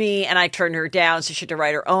book with me, and I turned her down, so she had to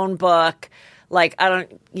write her own book.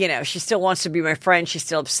 She still wants to be my friend. She's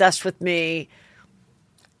still obsessed with me.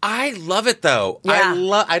 I love it, though.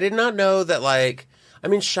 Yeah. I did not know that,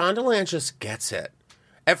 Shondaland just gets it.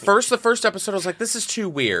 At first, the first episode, I was like, this is too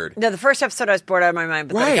weird. No, the first episode, I was bored out of my mind,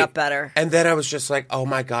 but then it got better. And then I was just like, oh,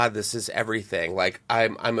 my God, this is everything.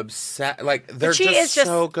 I'm obsessed. They're just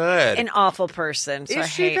so good. An awful person, so is I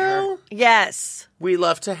hate she, though? her. Yes. We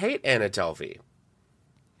love to hate Anna Delvey.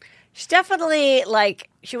 She's definitely,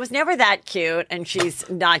 she was never that cute, and she's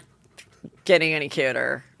not getting any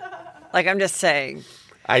cuter. I'm just saying.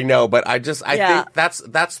 I know, but I think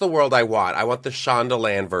that's the world I want. I want the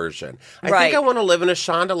Shondaland version. I think I want to live in a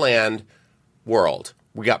Shondaland world.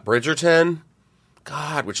 We got Bridgerton,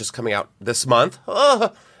 God, which is coming out this month.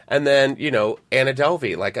 And then, Anna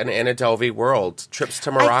Delvey, an Anna Delvey world. Trips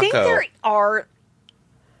to Morocco. I think there are...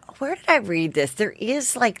 Where did I read this? There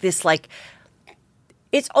is this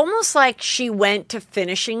it's almost like she went to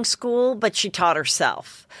finishing school, but she taught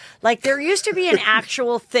herself. There used to be an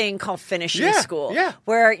actual thing called finishing school. Yeah.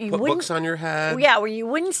 Where you put wouldn't... books on your head. Yeah, where you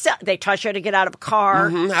wouldn't... They taught you how to get out of a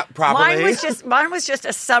car. Probably. Mine was just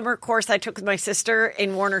a summer course I took with my sister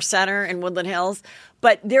in Warner Center in Woodland Hills.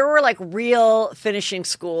 But there were real finishing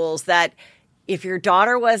schools that... If your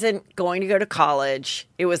daughter wasn't going to go to college,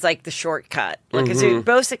 it was the shortcut. Because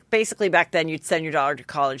basically back then you'd send your daughter to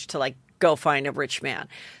college to go find a rich man.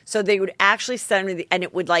 So they would actually send me, and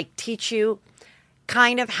it would teach you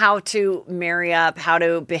kind of how to marry up, how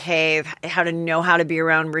to behave, how to know how to be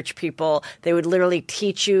around rich people. They would literally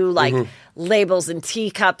teach you labels and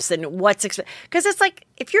teacups and what's because it's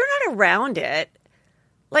if you're not around it.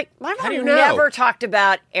 My mom never talked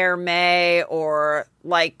about Hermès or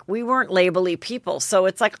we weren't labely people. So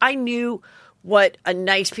it's I knew what a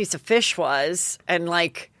nice piece of fish was, and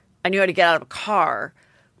like I knew how to get out of a car,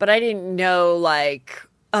 but I didn't know like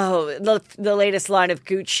the latest line of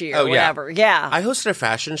Gucci or whatever. Yeah. I hosted a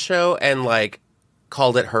fashion show and like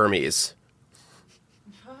called it Hermes.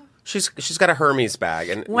 She's got a Hermes bag.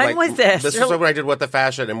 And when was this? This was when I did What the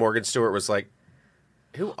Fashion, and Morgan Stewart was like,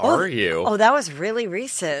 "Who are you?" Oh, that was really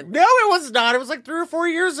recent. No, it was not. It was like 3 or 4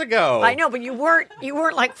 years ago. I know, but you weren't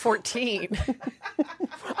like 14.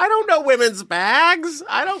 I don't know women's bags.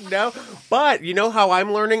 I don't know. But you know how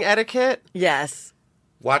I'm learning etiquette? Yes.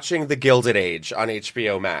 Watching The Gilded Age on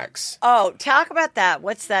HBO Max. Oh, talk about that.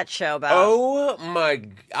 What's that show about? Oh my!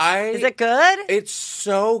 Is it good? It's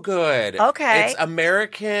so good. Okay. It's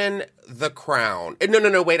American The Crown.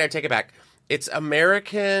 No. Wait, I take it back. It's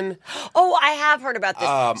American. Oh, I have heard about this.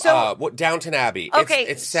 Downton Abbey. Okay,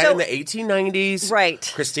 it's set in the 1890s.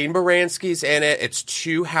 Right. Christine Baranski's in it. It's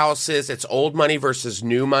 2 houses. It's old money versus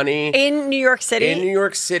new money. In New York City? In New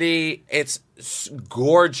York City. It's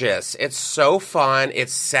gorgeous. It's so fun.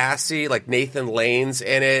 It's sassy. Like Nathan Lane's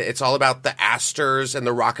in it. It's all about the Astors and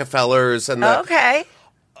the Rockefellers and the... Okay.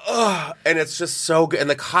 And it's just so good. And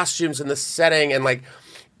the costumes and the setting and like...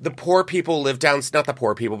 The poor people live down, not the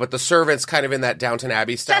poor people, but the servants kind of in that Downton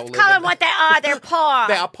Abbey style. Just call them what they are. They're poor.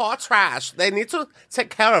 They are poor trash. They need to take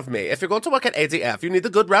care of me. If you're going to work at ADF, you need a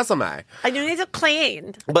good resume. And you need to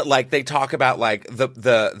clean. But like they talk about like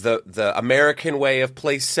the American way of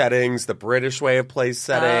place settings, the British way of place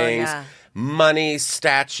settings, money,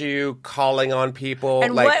 statue, calling on people.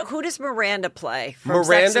 And like, who does Miranda play? From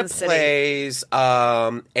Miranda Sex and the plays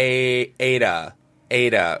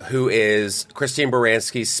Ada, who is Christine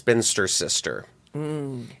Baranski's spinster sister.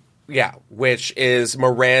 Mm. Yeah, which is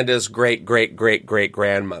Miranda's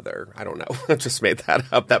great-great-great-great-grandmother. I don't know. I just made that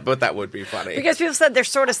up, but that would be funny. Because people said they're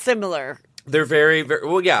sort of similar. They're very, very...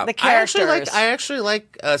 Well, yeah. The characters. I actually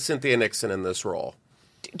like Cynthia Nixon in this role.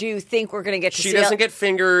 Do you think we're going to get to see She doesn't get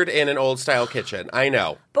fingered in an old-style kitchen. I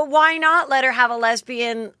know. But why not let her have a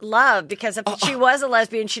lesbian love? Because if she was a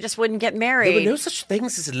lesbian, she just wouldn't get married. There were no such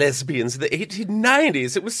things as lesbians in the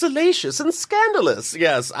 1890s. It was salacious and scandalous.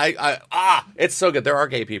 Yes, it's so good. There are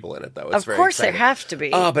gay people in it, though. It's of course there have to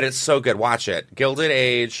be. Oh, but it's so good. Watch it. Gilded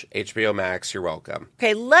Age, HBO Max. You're welcome.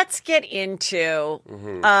 Okay, let's get into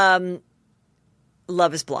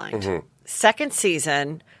Love is Blind. Mm-hmm. Second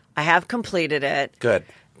season. I have completed it. Good.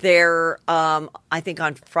 They're, I think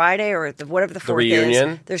on Friday or whatever the 4th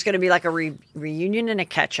is, there's going to be like a reunion and a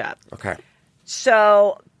catch-up. Okay.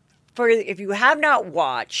 So, if you have not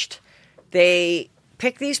watched, they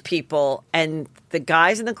pick these people, and the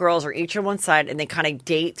guys and the girls are each on one side, and they kind of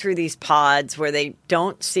date through these pods where they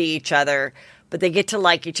don't see each other, but they get to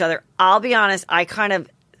like each other. I'll be honest, I kind of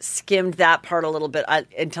skimmed that part a little bit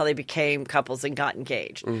until they became couples and got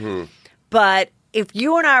engaged. Mm-hmm. But if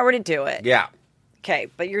you and I were to do it... Yeah. Okay,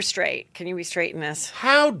 but you're straight. Can you be straight in this?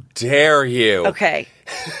 How dare you? Okay.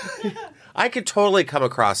 I could totally come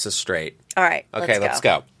across as straight. All right. Okay, let's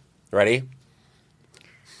go. Ready?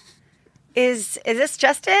 Is this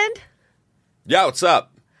Justin? Yeah, what's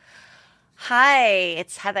up? Hi,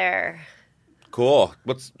 it's Heather. Cool.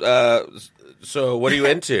 So what are you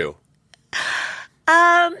into?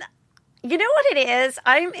 You know what it is?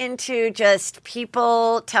 I'm into just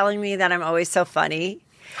people telling me that I'm always so funny.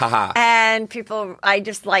 Haha. And I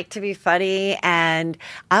just like to be funny. And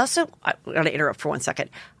I'm going to interrupt for 1 second.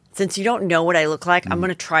 Since you don't know what I look like, I'm going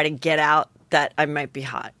to try to get out that I might be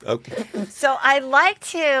hot. Okay. So I like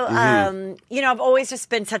to, I've always just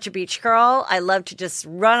been such a beach girl. I love to just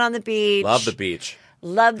run on the beach. Love the beach.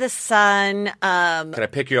 Love the sun. Can I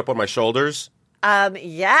pick you up on my shoulders?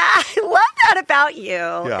 Yeah, I love that about you,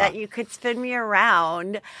 that you could spin me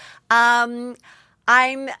around.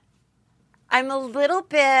 I'm a little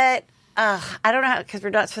bit, I don't know, because we're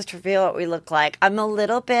not supposed to reveal what we look like. I'm a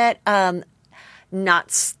little bit not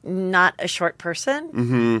a short person.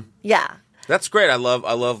 Mm-hmm. Yeah. That's great. I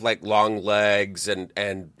love like long legs and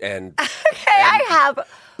okay, I have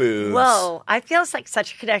boobs. Whoa, I feel it's like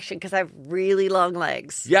such a connection because I have really long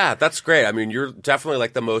legs. Yeah, that's great. I mean, you're definitely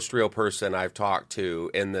like the most real person I've talked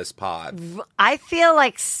to in this pod. I feel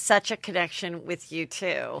like such a connection with you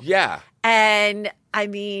too. Yeah. And I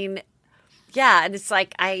mean, yeah, and it's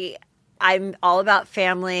like I'm all about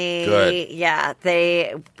family. Good. Yeah,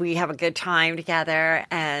 we have a good time together,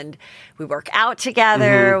 and we work out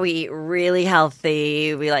together. Mm-hmm. We eat really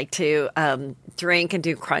healthy. We like to drink and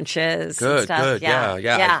do crunches. Good, and stuff. good.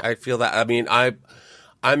 Yeah. I feel that. I mean,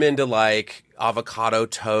 I'm into like avocado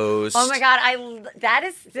toast. Oh my God,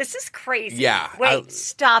 this is crazy. Yeah. Wait,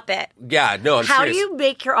 stop it. Yeah, no, I'm How serious. do you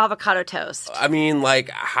make your avocado toast? I mean, like,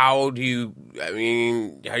 how do you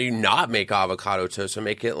not make avocado toast and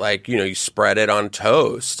make it like, you spread it on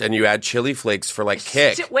toast and you add chili flakes for like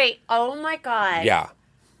kick. Wait, oh my God. Yeah.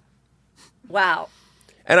 Wow.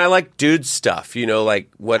 And I like dude stuff,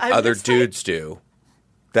 like what other dudes do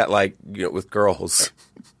that like, with girls.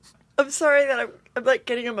 I'm sorry that I'm like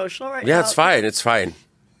getting emotional right now. Yeah, it's fine. It's fine.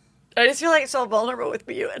 I just feel like so vulnerable with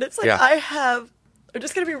you. And it's like, Yeah. I'm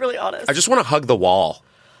just going to be really honest. I just want to hug the wall.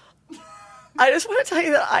 I just want to tell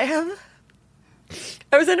you that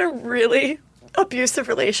I was in a really abusive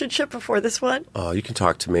relationship before this one. Oh, you can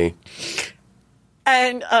talk to me.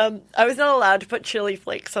 And I was not allowed to put chili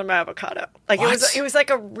flakes on my avocado. Like What? it was like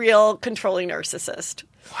a real controlling narcissist.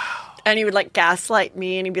 Wow. And he would like gaslight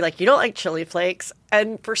me and he'd be like, "You don't like chili flakes."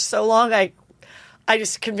 And for so long I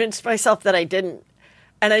just convinced myself that I didn't.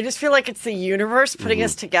 And I just feel like it's the universe putting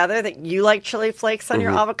us together, that you like chili flakes on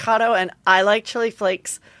your avocado and I like chili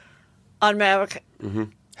flakes on my avocado. Mm-hmm.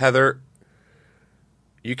 Heather,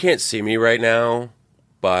 you can't see me right now,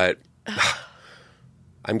 but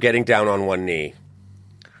I'm getting down on one knee.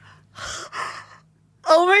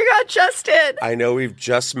 Oh my God, Justin. I know we've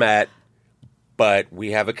just met, but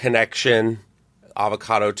we have a connection,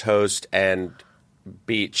 avocado toast and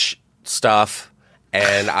beach stuff,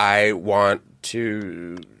 and I want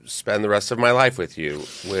to spend the rest of my life with you.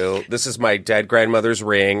 This is my dead grandmother's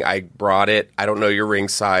ring. I brought it. I don't know your ring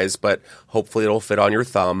size, but hopefully it'll fit on your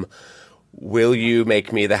thumb. Will you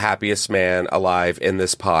make me the happiest man alive in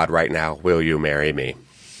this pod right now? Will you marry me?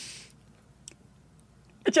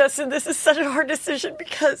 Justin, this is such a hard decision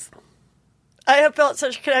because I have felt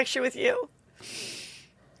such a connection with you.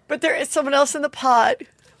 But there is someone else in the pod.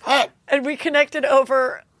 And we connected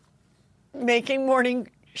over making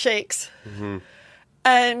morning shakes. Mm-hmm.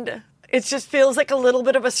 And it just feels like a little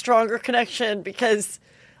bit of a stronger connection because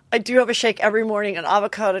I do have a shake every morning, and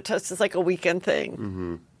avocado toast is like a weekend thing.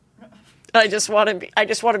 Mm-hmm. I just want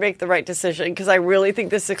to make the right decision because I really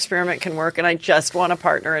think this experiment can work, and I just want a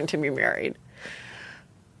partner and to be married.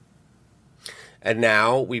 And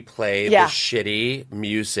now we play the shitty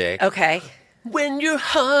music. Okay. When your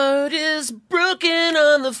heart is broken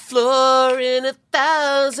on the floor in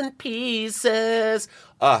 1,000 pieces.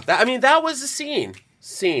 That was a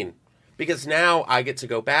scene. Because now I get to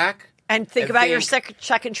go back. And think about your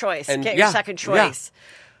second choice. Get your second choice. Yeah.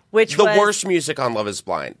 Which was worst music on Love is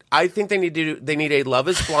Blind. I think they need a Love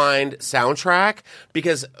is Blind soundtrack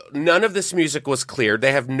because none of this music was cleared.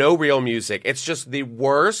 They have no real music. It's just the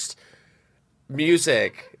worst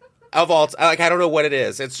music of all. I don't know what it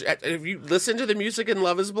is. It's if you listen to the music in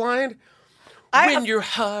Love is Blind, when your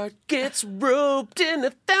heart gets roped in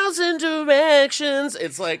 1,000 directions,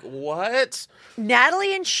 it's like what?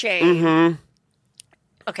 Natalie and Shane. Mm-hmm.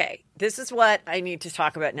 Okay, this is what I need to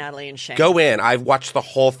talk about. Natalie and Shane. Go in. I've watched the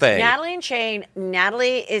whole thing. Natalie and Shane.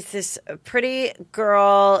 Natalie is this pretty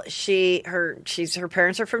girl. Her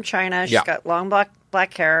parents are from China. She's got long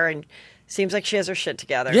black hair and seems like she has her shit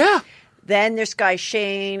together. Yeah. Then there's guy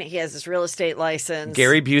Shane. He has this real estate license.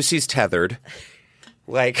 Gary Busey's tethered.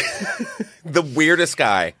 Like, the weirdest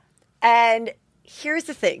guy. And here's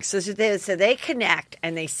the thing. So they connect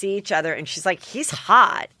and they see each other. And she's like, he's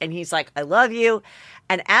hot. And he's like, I love you.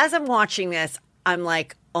 And as I'm watching this, I'm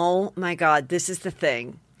like, oh my God, this is the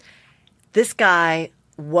thing. This guy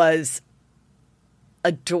was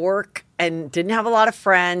a dork and didn't have a lot of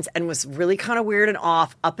friends and was really kind of weird and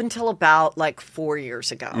off up until about like 4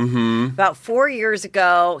 years ago. Mm-hmm. About 4 years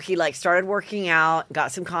ago, he like started working out,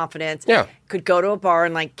 got some confidence, could go to a bar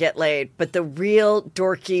and like get laid. But the real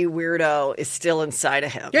dorky weirdo is still inside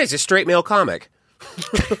of him. Yeah, he's a straight male comic.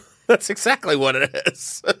 That's exactly what it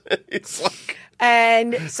is. It's like...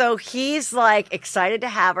 And so he's like excited to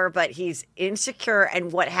have her, but he's insecure.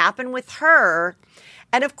 And what happened with her...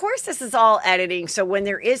 And of course, this is all editing. So when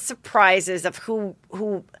there is surprises of who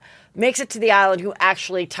makes it to the island, who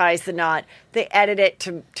actually ties the knot, they edit it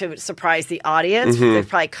to surprise the audience. Mm-hmm. They've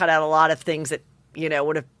probably cut out a lot of things that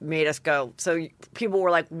would have made us go. So people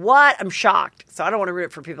were like, "What?" I'm shocked. So I don't want to ruin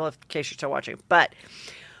it for people in case you're still watching. But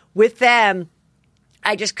with them,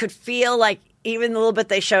 I just could feel like even the little bit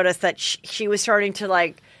they showed us that she was starting to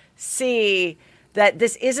like see that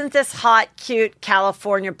this isn't this hot, cute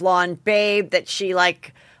California blonde babe that she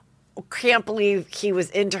like can't believe he was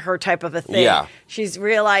into her type of a thing. Yeah. She's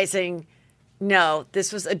realizing, no,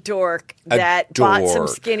 this was a dork that bought some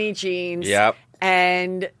skinny jeans. Yep.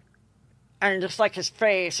 And just like his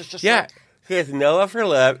face, it's just he has no upper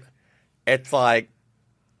lip. It's like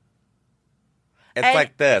It's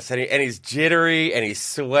like this, and he's jittery, and he's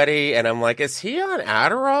sweaty, and I'm like, is he on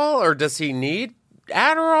Adderall, or does he need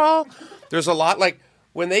Adderall? There's a lot, like,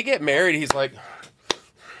 when they get married, he's like,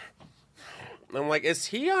 I'm like, is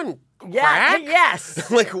he on crack?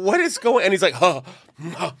 Yes. Like, what is going, and he's like,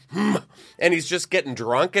 and he's just getting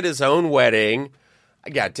drunk at his own wedding.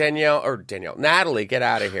 Yeah, Natalie, get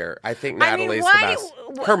out of here. I think Natalie's the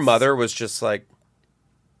best. Her mother was just like,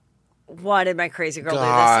 why did my crazy girl do this?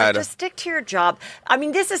 God. Like, just stick to your job. I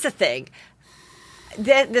mean, this is the thing.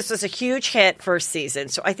 This was a huge hit first season.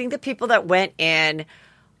 So I think the people that went in,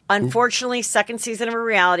 unfortunately, second season of a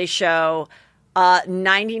reality show,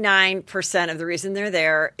 99% of the reason they're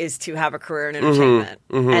there is to have a career in entertainment.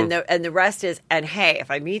 And the rest is, and hey,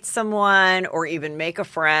 if I meet someone or even make a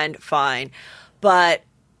friend, fine. But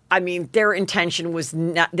I mean, their intention was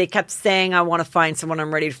not, they kept saying, I want to find someone,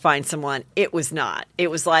 I'm ready to find someone. It was not.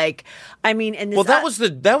 It was like, I mean, and this, well,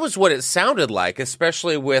 that was what it sounded like,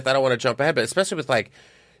 especially with, I don't want to jump ahead, but especially with like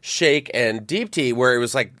Shake and Deep Tea, where it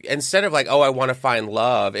was like, instead of like, oh, I want to find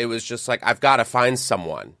love, it was just like, I've got to find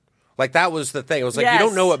someone. Like, that was the thing. It was like, yes. You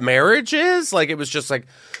don't know what marriage is? Like, it was just like,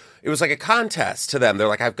 it was like a contest to them. They're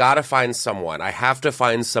like, I've got to find someone. I have to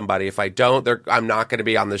find somebody. If I don't, I'm not going to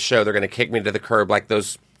be on the show. They're going to kick me to the curb like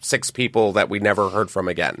those 6 people that we never heard from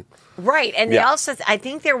again. Right. And they also, I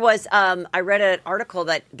think there was, I read an article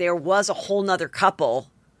that there was a whole nother couple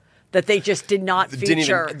that they just did not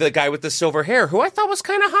feature. The guy with the silver hair, who I thought was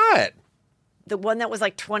kind of hot. The one that was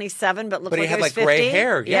like 27 but looked but like he had was like 50? gray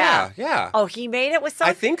hair. Yeah. Oh, he made it with some?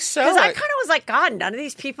 I think so. Because I kind of was like, God, none of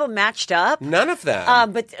these people matched up. None of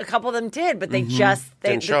them. But a couple of them did, but they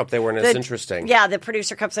didn't show up. They weren't as interesting. Yeah, the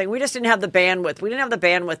producer kept saying, we just didn't have the bandwidth. We didn't have the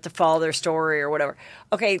bandwidth to follow their story or whatever.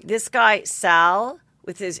 Okay, this guy, Sal,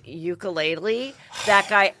 with his ukulele, that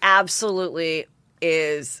guy absolutely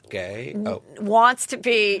is gay. Wants to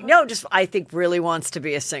be, no, just I think really wants to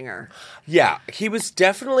be a singer. Yeah, he was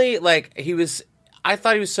definitely like, I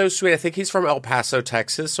thought he was so sweet. I think he's from El Paso,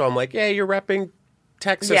 Texas. So I'm like, yeah, you're repping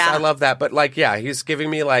Texas. Yeah. I love that. But like, yeah, he's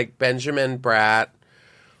giving me like Benjamin Bratt,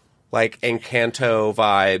 like Encanto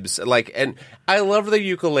vibes. Like, and I love the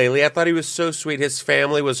ukulele. I thought he was so sweet. His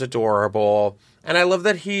family was adorable. And I love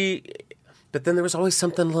that but then there was always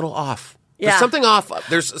something a little off. There's something off.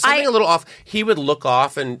 There's something a little off. He would look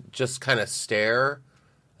off and just kind of stare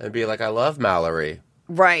and be like, I love Mallory.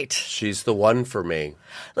 Right. She's the one for me.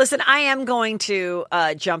 Listen, I am going to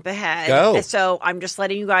jump ahead. Go. So I'm just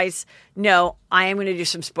letting you guys know I am going to do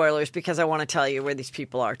some spoilers because I want to tell you where these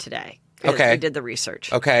people are today. Okay. I did the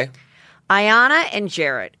research. Okay. Ayana and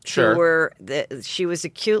Jarrett. Sure. She was a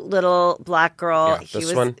cute little black girl. Yeah, he this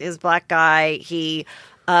was one. his black guy. He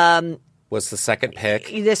was the second pick.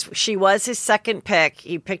 She was his second pick.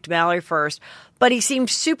 He picked Mallory first, but he seemed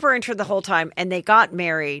super into her the whole time, and they got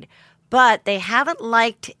married. But they haven't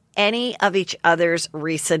liked any of each other's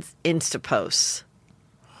recent Insta posts.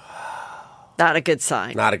 Not a good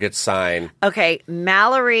sign. Not a good sign. Okay,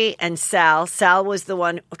 Mallory and Sal. Sal was the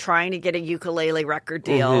one trying to get a ukulele record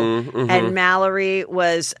deal, and Mallory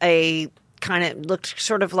was looked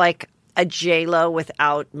sort of like a J-Lo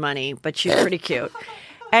without money, but she's pretty cute.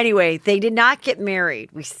 Anyway, they did not get married,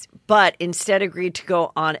 but instead agreed to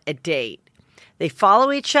go on a date. They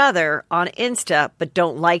follow each other on Insta, but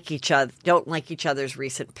don't like each other's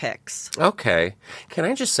recent pics. Okay. Can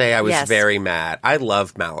I just say I was very mad. I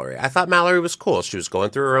loved Mallory. I thought Mallory was cool. She was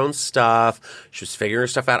going through her own stuff. She was figuring her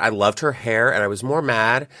stuff out. I loved her hair, and I was more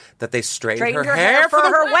mad that they straightened her hair for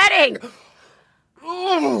her wedding.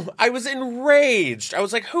 Oh, I was enraged. I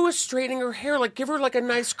was like, who is straightening her hair? Like, give her like a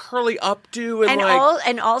nice curly updo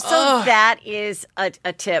and also that is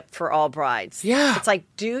a tip for all brides. Yeah. It's like,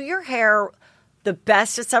 do your hair the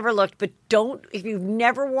best it's ever looked, but don't, if you've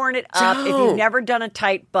never worn it up, if you've never done a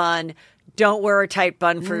tight bun, don't wear a tight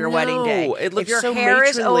bun for your wedding day. It looks if your so hair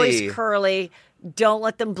is matronly. Always curly, don't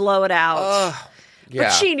let them blow it out. Yeah. But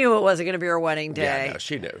she knew it wasn't going to be her wedding day. Yeah, no,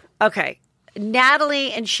 she knew. Okay.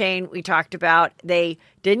 Natalie and Shane, we talked about, they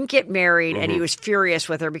didn't get married, and he was furious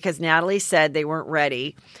with her because Natalie said they weren't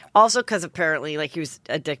ready. Also because apparently, like, he was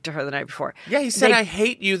a dick to her the night before. Yeah, he said, I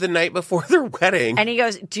hate you the night before their wedding. And he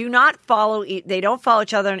goes, do not follow, they don't follow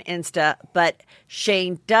each other on Insta, but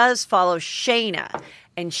Shane does follow Shayna.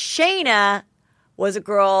 And Shayna was a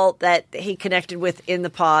girl that he connected with in the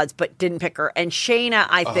pods, but didn't pick her. And Shayna,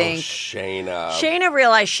 I think. Shayna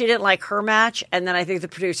realized she didn't like her match, and then I think the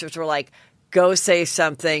producers were like, go say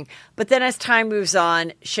something. But then as time moves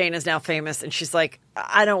on, Shane is now famous, and she's like,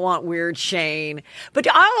 I don't want weird Shane. But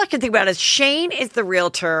all I can think about is Shane is the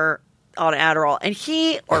realtor on Adderall, and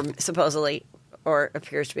he, or supposedly, or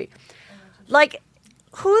appears to be, like,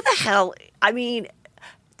 who the hell, I mean,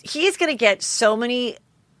 he's going to get so many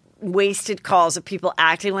wasted calls of people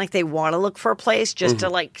acting like they want to look for a place just to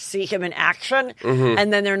like see him in action,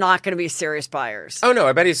 and then they're not going to be serious buyers. Oh no,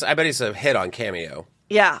 I bet he's a hit on Cameo.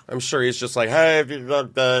 Yeah, I'm sure he's just like, hey, if you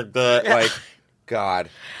look like, God.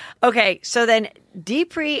 Okay, so then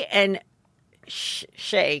Deepri and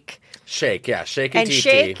Shake, yeah, Shake and and Deep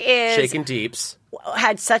Shake D. is Shake and Deeps.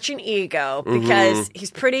 had such an ego because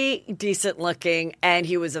he's pretty decent looking and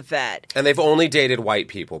he was a vet. And they've only dated white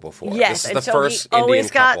people before. Yes, This is and the so first he always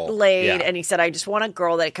Indian got couple. laid, Yeah. and he said, "I just want a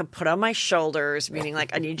girl that I can put on my shoulders," meaning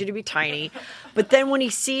like I need you to be tiny. But then when he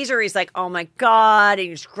sees her, he's like, "Oh my God!" And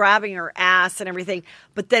he's grabbing her ass and everything.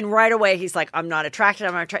 But then right away, he's like, "I'm not attracted.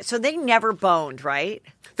 I'm not attracted." So they never boned, right?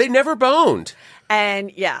 They never boned.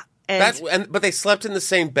 And yeah. But they slept in the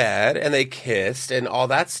same bed and they kissed and all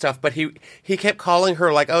that stuff. But he kept calling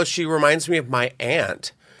her like, "Oh, she reminds me of my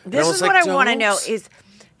aunt." And This I was is like, what I want to know is,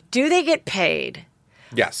 do they get paid?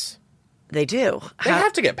 Yes. They do. They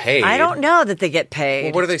have to get paid. I don't know that they get paid.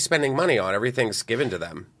 Well, what are they spending money on? Everything's given to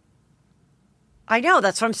them. I know,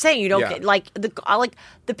 that's what I'm saying. You don't Yeah. get like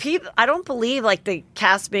the people. I don't believe like the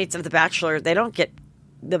castmates of The Bachelor. They don't get.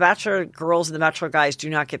 The Bachelor girls and the Bachelor guys do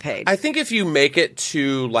not get paid. I think if you make it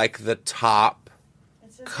to like the top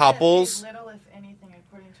It says couples. Little, if anything,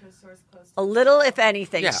 according to a source close to A little, if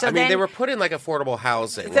anything. Yeah, So I mean then, they were put in like affordable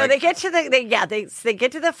housing. So like, they get to they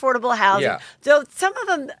get to the affordable housing. Yeah. So some of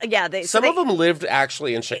them, some of them lived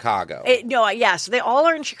actually in Chicago. So they all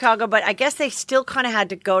are in Chicago, but I guess they still kind of had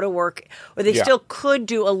to go to work, or they Yeah. still could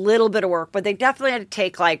do a little bit of work, but they definitely had to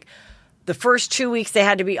take like the first 2 weeks they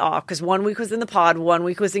had to be off because 1 week was in the pod, 1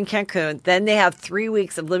 week was in Cancun. Then they have 3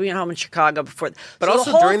 weeks of living at home in Chicago before. But so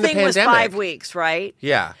also the whole during the thing was pandemic. 5 weeks, right?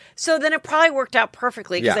 Yeah. So then it probably worked out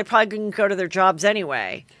perfectly because Yeah. they probably couldn't go to their jobs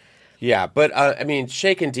anyway. Yeah, but I mean,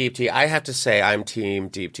 Shake and Deep Tea, I have to say I'm team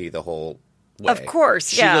Deep Tea the whole way. Of course,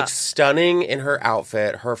 She yeah. looks stunning in her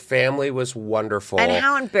outfit. Her family was wonderful. And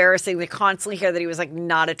how embarrassing they constantly hear that he was like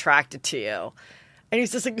not attracted to you. And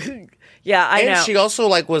he's just like, yeah, I know. And she also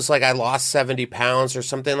was like, I lost 70 pounds or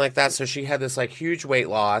something like that. So she had this like huge weight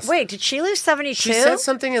loss. Wait, did she lose 72? She said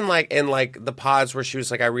something in the pods where she was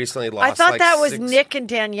like, I recently lost. I thought like, that was 6... Nick and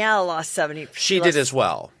Danielle lost 70. She did as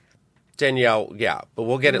well. Danielle, yeah, but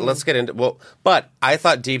we'll get it. Let's get into But I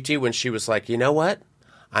thought Deep Tea when she was like, you know what?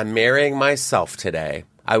 I'm marrying myself today.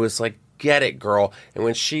 I was like, get it, girl. And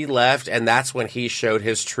when she left, and that's when he showed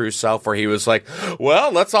his true self, where he was like,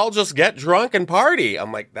 well, let's all just get drunk and party.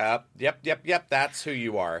 I'm like, yep. That's who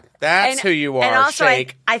you are. Who you are. And also,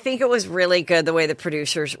 Shake. I think it was really good the way the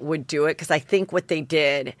producers would do it because I think what they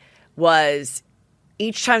did was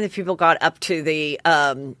each time the people got up to the.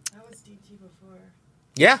 That was DT before.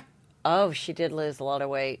 Yeah. Oh, she did lose a lot of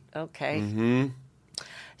weight. Okay. Mm-hmm.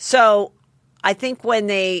 So I think when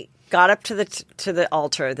they got up to the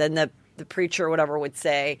altar, then the preacher or whatever would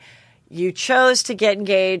say, you chose to get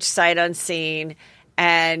engaged sight unseen,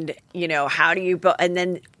 and how do you and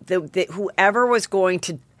then the whoever was going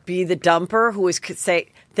to be the dumper who was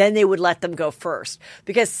then they would let them go first,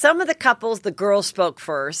 because some of the couples the girls spoke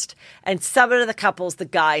first and some of the couples the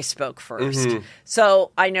guys spoke first.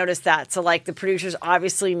 So I noticed that. So like the producers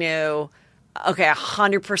obviously knew, okay,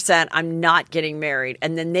 100% I'm not getting married.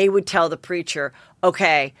 And then they would tell the preacher,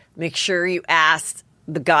 okay, make sure you ask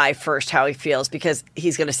the guy first how he feels, because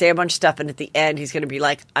he's going to say a bunch of stuff and at the end he's going to be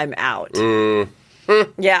like, I'm out.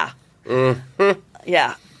 Yeah.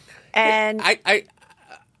 Yeah. And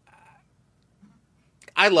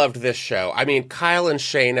I loved this show. I mean, Kyle and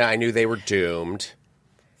Shayna, I knew they were doomed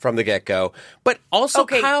from the get-go. But also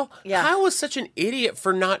Kyle was such an idiot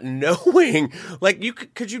for not knowing. Like,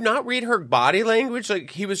 could you not read her body language?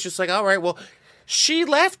 Like, he was just like, all right, well, she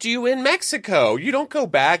left you in Mexico. You don't go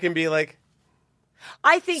back and be like,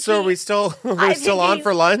 I think so are we still on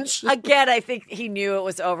for lunch? Again, I think he knew it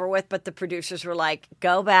was over with, but the producers were like,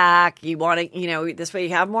 go back. You want to, this way you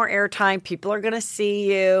have more airtime. People are going to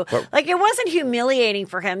see you. Like, it wasn't humiliating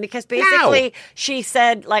for him because basically she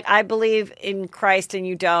said, like, I believe in Christ and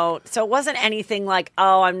you don't. So it wasn't anything like,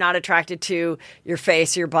 oh, I'm not attracted to your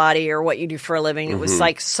face, your body, or what you do for a living. It was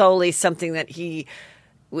like solely something that he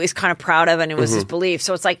was kind of proud of, and it was his belief.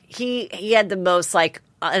 So it's like he had the most like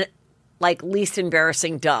least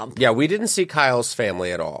embarrassing dump. Yeah, we didn't see Kyle's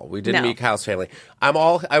family at all. We didn't meet Kyle's family. I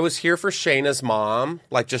was here for Shayna's mom,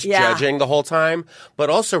 like just judging the whole time.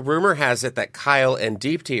 But also, rumor has it that Kyle and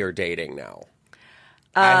Deep Tea are dating now.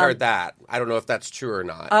 I heard that. I don't know if that's true or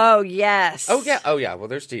not. Oh, yes. Oh, yeah. Well,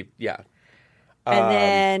 there's Deep. Yeah.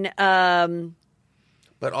 And then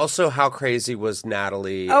But also, how crazy was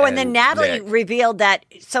Natalie? Oh, and then Natalie Nick? revealed that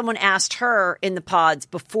someone asked her in the pods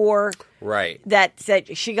before that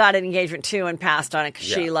said she got an engagement too and passed on it because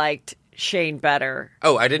she liked Shane better.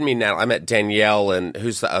 Oh, I didn't mean Natalie. I meant Danielle and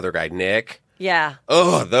who's the other guy? Nick? Yeah.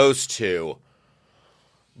 Oh, those two.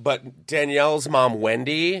 But Danielle's mom,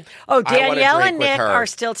 Wendy. Oh, Danielle and Nick are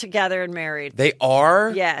still together and married. They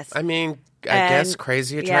are? Yes. I mean, I guess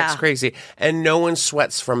crazy attracts crazy. And no one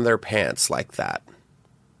sweats from their pants like that.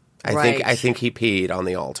 I think he peed on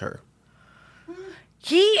the altar.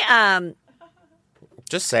 He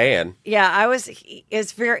just saying. Yeah,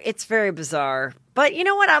 it's very bizarre. But you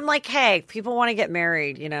know what? I'm like, hey, people want to get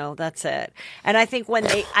married, that's it. And I think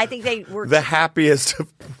they were the happiest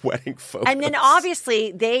of wedding photos. And then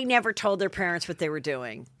obviously they never told their parents what they were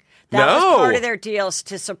doing. That was part of their deals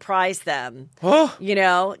to surprise them.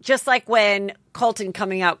 Just like when Colton,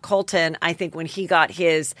 I think when he got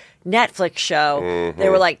his Netflix show, they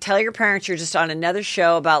were like, tell your parents you're just on another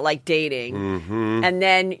show about like dating. And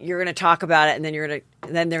then you're going to talk about it and then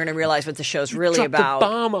then they're going to realize what the show's really about. The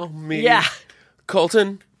bomb on me. Yeah.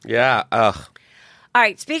 Colton? Yeah. Ugh. All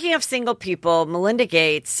right. Speaking of single people, Melinda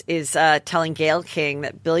Gates is telling Gayle King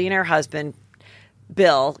that billionaire husband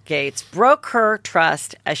Bill Gates broke her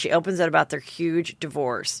trust as she opens up about their huge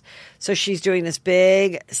divorce. So she's doing this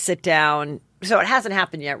big sit down. So it hasn't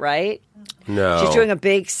happened yet, right? No. She's doing a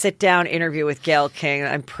big sit down interview with Gayle King.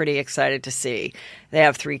 I'm pretty excited to see. They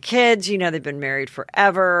have 3 kids. They've been married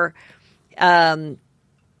forever.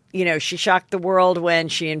 She shocked the world when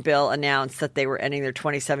she and Bill announced that they were ending their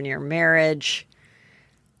 27-year marriage.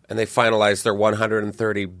 And they finalized their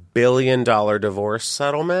 $130 billion divorce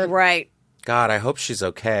settlement? Right. God, I hope she's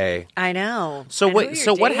okay. I know. So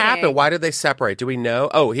what happened? Why did they separate? Do we know?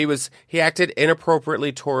 Oh, he acted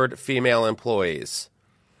inappropriately toward female employees.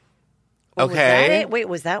 Oh, Okay.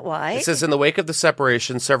 Was that why? It says in the wake of the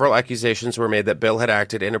separation, several accusations were made that Bill had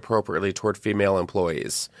acted inappropriately toward female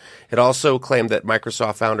employees. It also claimed that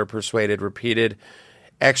Microsoft founder persuaded repeated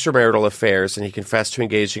extramarital affairs, and he confessed to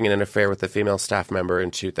engaging in an affair with a female staff member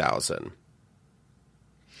in 2000.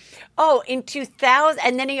 Oh, in 2000,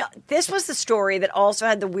 and then this was the story that also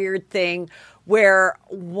had the weird thing where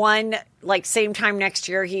same time next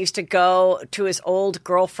year, he used to go to his old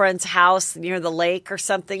girlfriend's house near the lake or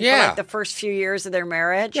something for the first few years of their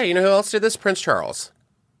marriage. Yeah, you know who else did this? Prince Charles.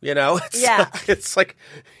 It's like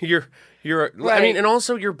you're right. I mean, and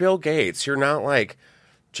also you're Bill Gates. You're not like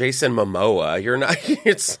Jason Momoa. You're not.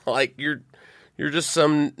 It's like you're just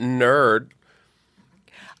some nerd.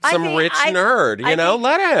 Rich nerd,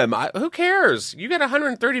 let him. Who cares? You got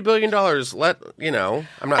 $130 billion.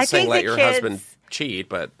 I'm not saying let your husband cheat,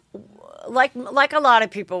 but like a lot of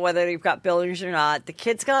people, whether you've got billions or not, the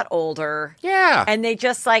kids got older. Yeah. And they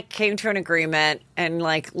just came to an agreement and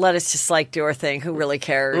let us just do our thing. Who really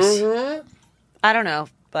cares? Mm-hmm. I don't know,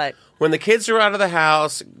 but when the kids are out of the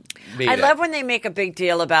house, I love when they make a big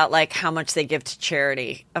deal about how much they give to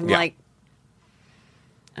charity. I'm like,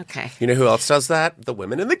 okay. You know who else does that? The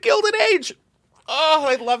women in the Gilded Age. Oh,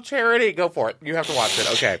 I love charity. Go for it. You have to watch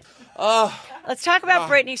it. Okay. Let's talk about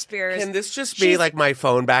Britney Spears. Can this just be my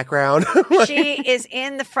phone background? She is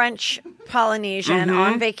in the French Polynesian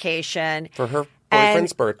on vacation. For her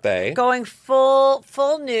boyfriend's birthday. Going full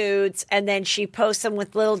nudes, and then she posts them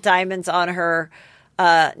with little diamonds on her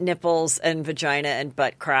nipples and vagina and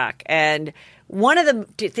butt crack. And one of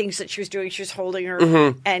the things that she was doing, she was holding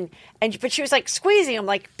her, but she was squeezing them,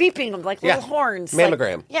 beeping them, little horns.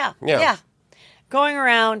 Mammogram. Yeah. Going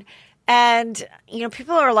around. And,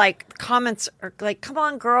 people are comments are come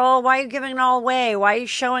on, girl, why are you giving it all away? Why are you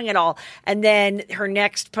showing it all? And then her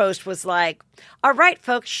next post was all right,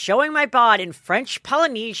 folks, showing my bod in French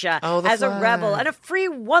Polynesia as a rebel and a free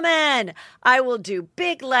woman. I will do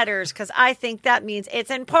big letters because I think that means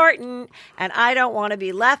it's important and I don't want to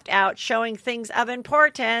be left out showing things of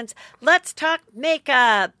importance. Let's talk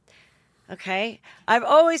makeup. Okay. I've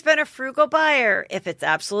always been a frugal buyer. If it's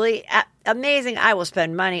absolutely amazing, I will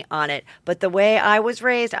spend money on it. But the way I was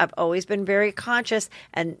raised, I've always been very conscious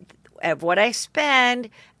of what I spend.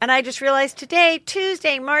 And I just realized today,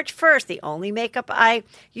 Tuesday, March 1st, the only makeup I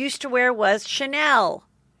used to wear was Chanel.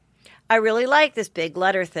 I really like this big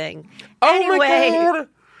letter thing. My God.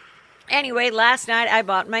 Anyway, last night I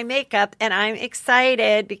bought my makeup and I'm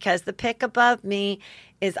excited because the pic above me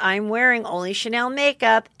is I'm wearing only Chanel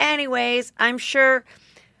makeup. Anyways, I'm sure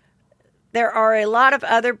there are a lot of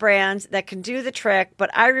other brands that can do the trick,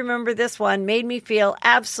 but I remember this one made me feel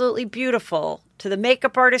absolutely beautiful. To the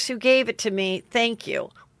makeup artist who gave it to me, thank you.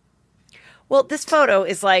 Well, this photo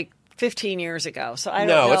is 15 years ago, so I don't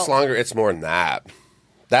know. No, it's longer. It's more than that.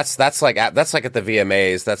 That's like at the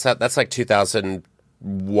VMAs. That's 2000.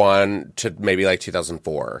 2001 to maybe like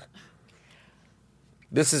 2004.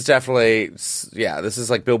 This is definitely, this is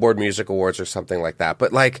like Billboard Music Awards or something like that.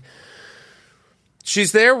 But like,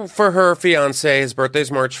 she's there for her fiance. His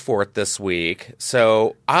birthday's March 4th this week.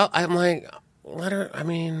 So I'm like, let her, I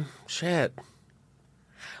mean, shit.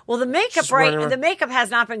 Well, the makeup the makeup has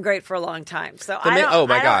not been great for a long time. So oh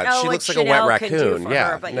my God, know she what looks like Chanel a wet raccoon.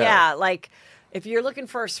 Her, but like if you're looking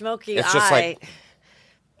for a smoky it's eye, just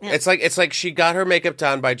like it's like she got her makeup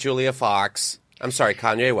done by Julia Fox. I'm sorry,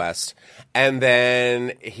 Kanye West. And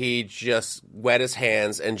then he just wet his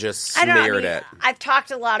hands and just smeared it. I've talked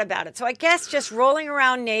a lot about it. So I guess just rolling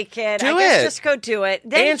around naked. Just go do it.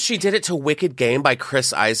 And she did it to Wicked Game by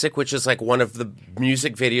Chris Isaak, which is like one of the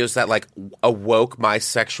music videos that like awoke my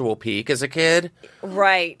sexual peak as a kid.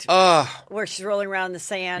 Right. Where she's rolling around in the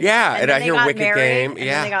sand. Yeah, and I hear Wicked Game. And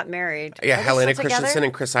then they got married. Yeah, Helena Christensen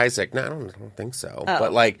and Chris Isaak. No, I don't think so.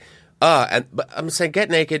 But like... but I'm saying get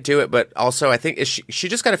naked, do it. But also, I think she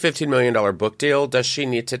just got a $15 million book deal. Does she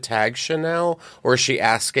need to tag Chanel, or is she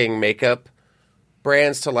asking makeup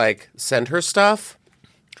brands to like send her stuff?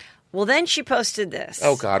 Well, then she posted this.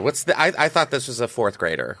 Oh God, what's the? I thought this was a fourth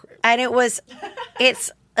grader, and it looks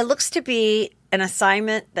to be an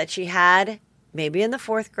assignment that she had maybe in the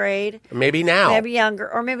fourth grade, maybe now, maybe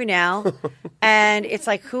younger, or maybe now. And it's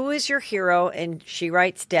like, who is your hero? And she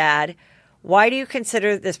writes, Dad. Why do you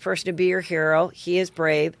consider this person to be your hero? He is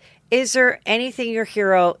brave. Is there anything your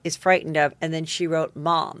hero is frightened of? And then she wrote,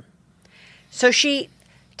 Mom. So she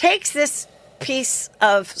takes this piece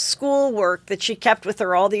of schoolwork that she kept with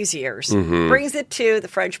her all these years, brings it to the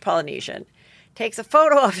French Polynesian, takes a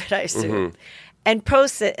photo of it, I assume, and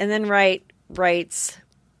posts it, and then writes,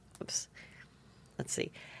 oops, let's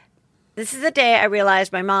see. This is the day I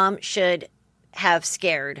realized my mom should have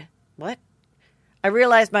scared. What? I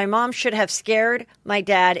realized my mom should have scared my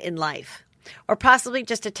dad in life, or possibly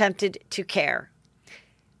just attempted to care.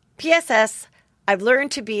 P.S.S. I've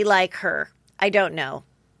learned to be like her. I don't know.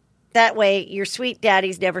 That way, your sweet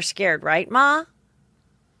daddy's never scared, right, Ma?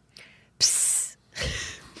 Psst.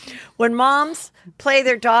 When moms play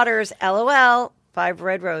their daughters, LOL, 5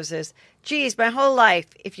 red roses. Geez, my whole life,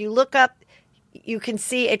 if you look up, you can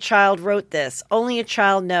see a child wrote this. Only a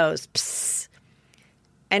child knows. Psst.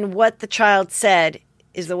 And what the child said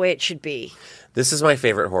is the way it should be. This is my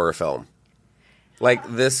favorite horror film. Like,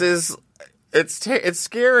 this is... It's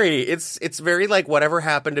scary. It's very like Whatever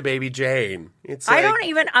Happened to Baby Jane. It's like, I don't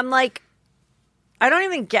even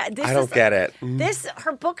get this. I don't get it.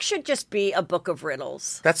 Her book should just be a book of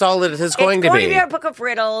riddles. That's all it is going to be. It's going to be a book of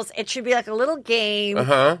riddles. It should be like a little game.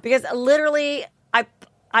 Because literally,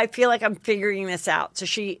 I feel like I'm figuring this out. So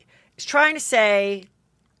she is trying to say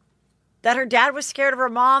that her dad was scared of her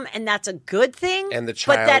mom, and that's a good thing. And the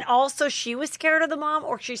child, but that also she was scared of the mom,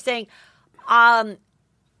 or she's saying,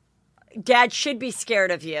 Dad should be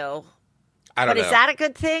scared of you. I don't know. But is that a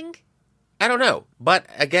good thing? I don't know. But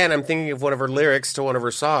again, I'm thinking of one of her lyrics to one of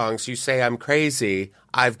her songs. You say, I'm crazy.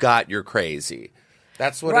 I've got your crazy.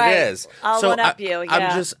 That's what it is. I'll one up you.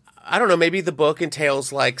 Yeah. I don't know. Maybe the book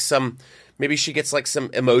entails like maybe she gets like some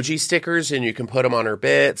emoji stickers and you can put them on her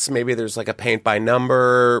bits. Maybe there's like a paint by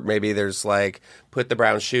number. Maybe there's like put the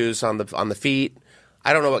brown shoes on the feet.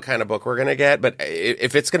 I don't know what kind of book we're going to get. But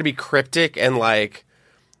if it's going to be cryptic and like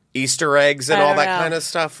Easter eggs and all that kind of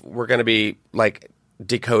stuff, we're going to be like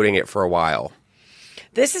decoding it for a while.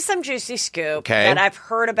 This is some juicy scoop that I've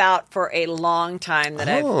heard about for a long time that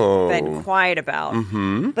I've been quiet about.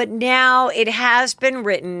 But now it has been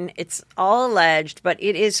written. It's all alleged, but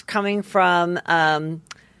it is coming from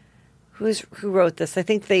who wrote this? I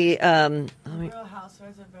think the Real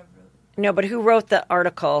Housewives of Beverly. No, but who wrote the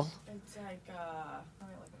article? It's like let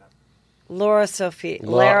me look it up. Lara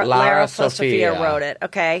Sophia wrote it.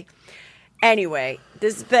 Okay. Anyway,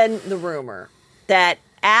 this has been the rumor that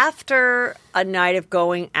after a night of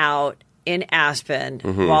going out in Aspen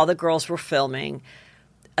while the girls were filming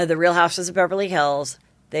The Real Housewives of Beverly Hills,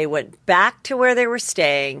 they went back to where they were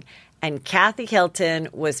staying, and Kathy Hilton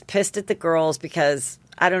was pissed at the girls because,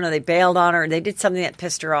 I don't know, they bailed on her and they did something that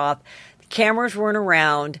pissed her off. The cameras weren't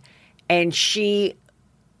around, and she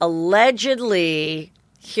allegedly,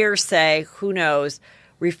 hearsay, who knows,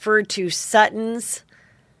 referred to Sutton's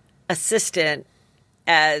assistant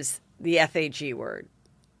as the FAG word.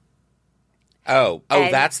 Oh,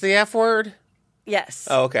 that's the F word? Yes.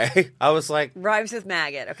 Oh, okay. I was like... Rhymes with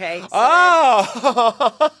maggot, okay? So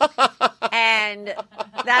and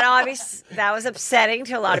that was upsetting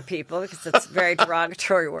to a lot of people because it's a very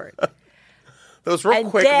derogatory word. That was real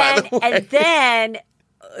quick, by the way. And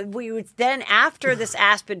then, after this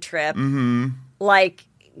Aspen trip, like,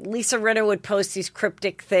 Lisa Rinna would post these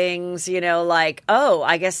cryptic things, like, oh,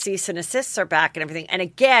 I guess cease and assists are back and everything. And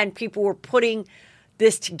again, people were putting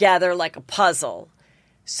this together like a puzzle.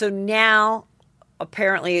 So now,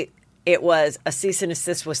 apparently, it was a cease and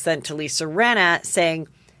assist was sent to Lisa Rinna saying,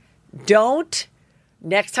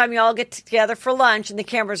 next time y'all get together for lunch and the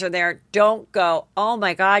cameras are there, don't go, oh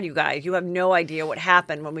my God, you guys, you have no idea what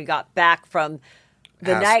happened when we got back from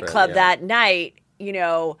the nightclub that night.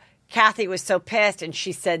 Kathy was so pissed and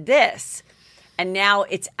she said this. And now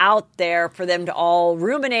it's out there for them to all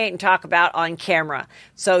ruminate and talk about on camera.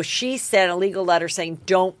 So she sent a legal letter saying,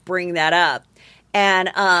 don't bring that up.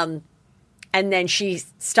 And then she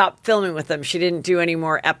stopped filming with them. She didn't do any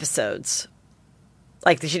more episodes.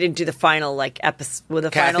 Like, she didn't do the final, episode with the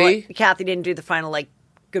Kathy? Kathy didn't do the final,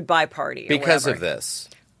 goodbye party. Because of this.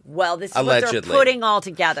 Well, this is allegedly what they're putting all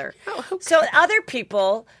together. Oh, okay. So other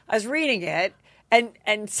people, I was reading it,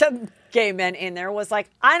 and some gay men in there was like,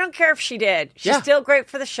 I don't care if she did. She's still great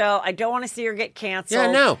for the show. I don't want to see her get canceled.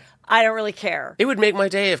 Yeah, no. I don't really care. It would make my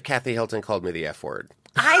day if Kathy Hilton called me the F word.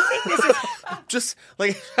 I think this is... Just,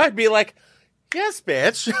 I'd be like, yes,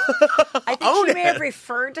 bitch. I think she may have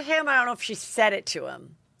referred to him. I don't know if she said it to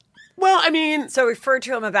him. Well, I mean... So referred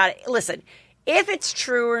to him about it. Listen, if it's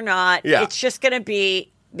true or not, it's just going to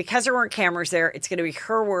be, because there weren't cameras there, it's going to be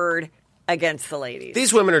her word against the ladies.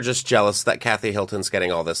 These women are just jealous that Kathy Hilton's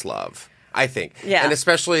getting all this love, I think. Yeah. And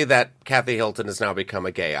especially that Kathy Hilton has now become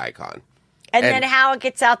a gay icon. And then how it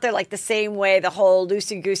gets out there, the same way, the whole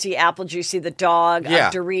loosey-goosey, apple juicy, the dog,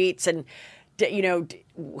 Dorit's, and,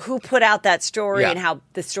 who put out that story and how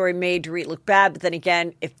the story made Dorit look bad. But then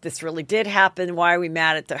again, if this really did happen, why are we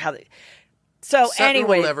mad at So Sutton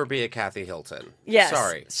anyway. will never be a Kathy Hilton. Yes.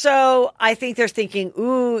 Sorry. So I think they're thinking,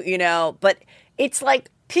 but it's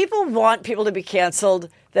like people want people to be canceled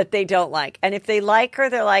that they don't like. And if they like her,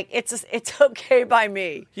 they're like, it's okay by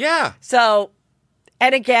me. Yeah. So,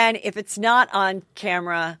 and again, if it's not on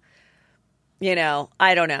camera,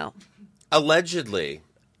 I don't know. Allegedly.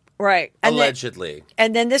 Right. Allegedly.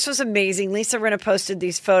 And then this was amazing. Lisa Rinna posted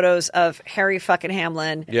these photos of Harry fucking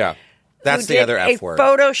Hamlin. Yeah. That's the other F word.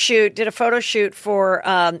 Did a photo shoot for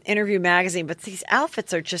Interview Magazine, but these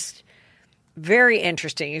outfits are just very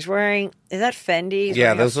interesting. He's wearing, is that Fendi?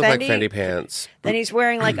 Those look like Fendi pants. Then he's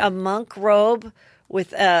wearing a monk robe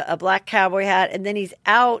with a black cowboy hat, and then he's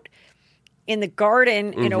out in the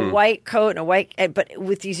garden in a white coat and but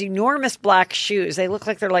with these enormous black shoes. They look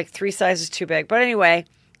like they're 3 sizes too big. But anyway,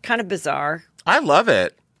 kind of bizarre. I love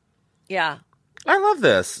it. Yeah. I love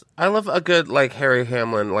this. I love a good Harry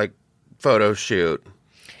Hamlin photo shoot.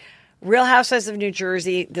 Real Housewives of New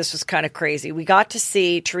Jersey, this was kind of crazy. We got to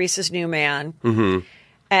see Teresa's new man. Mm-hmm.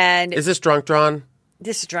 And is this Drunk Drawn?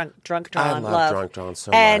 This is Drunk Drawn. I love Drunk Drawn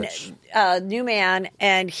so much. And new man,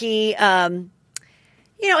 and he, he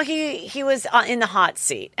was in the hot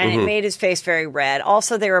seat, and it made his face very red.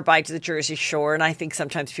 Also, they were by to the Jersey Shore, and I think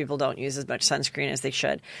sometimes people don't use as much sunscreen as they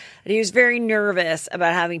should. And he was very nervous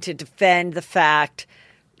about having to defend the fact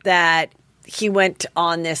that he went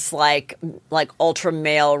on this ultra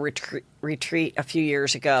male retreat a few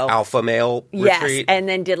years ago. Alpha male retreat. Yes, and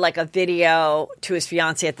then did a video to his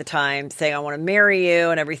fiancée at the time saying, I want to marry you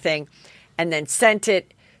and everything, and then sent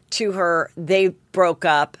it to her. They broke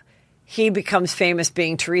up. He becomes famous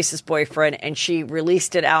being Teresa's boyfriend, and she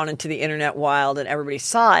released it out into the internet wild, and everybody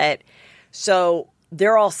saw it. So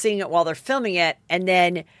they're all seeing it while they're filming it, and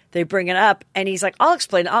then they bring it up, and he's like, I'll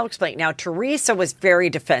explain. Now, Teresa was very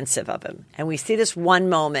defensive of him, and we see this one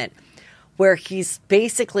moment where he's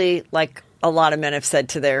basically, a lot of men have said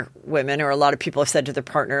to their women, or a lot of people have said to their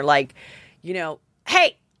partner, hey,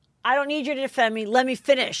 I don't need you to defend me. Let me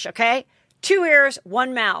finish, okay? 2 ears,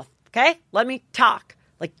 1 mouth, okay? Let me talk.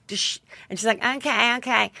 And she's like,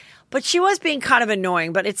 okay. But she was being kind of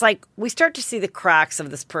annoying. But it's we start to see the cracks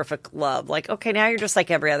of this perfect love. Okay, now you're just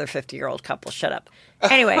like every other 50-year-old couple. Shut up.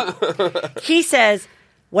 Anyway, he says,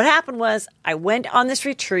 what happened was I went on this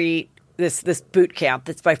retreat, this boot camp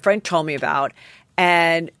that my friend told me about.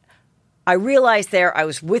 And I realized there I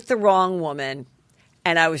was with the wrong woman.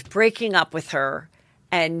 And I was breaking up with her.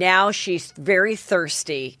 And now she's very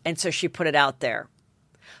thirsty. And so she put it out there.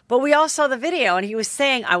 But we all saw the video, and he was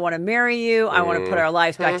saying, I want to marry you. I want to put our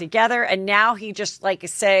lives back together. And now he just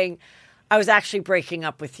is saying, I was actually breaking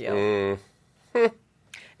up with you.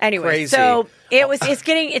 Anyway, crazy. So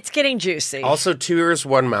it's getting juicy. Also, 2 ears,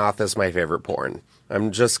 1 mouth is my favorite porn.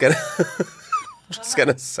 I'm just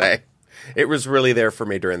gonna say. It was really there for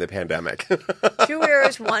me during the pandemic. 2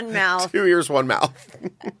 ears, 1 mouth. 2 ears, 1 mouth.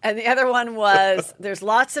 And the other one was, there's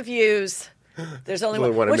lots of yous. There's only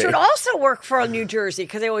one, which would also work for New Jersey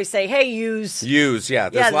because they always say, "Hey, use." Yeah.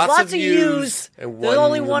 There's lots of use. And there's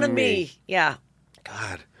only one of me. Yeah.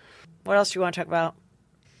 God. What else do you want to talk about?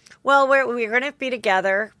 Well, we're going to be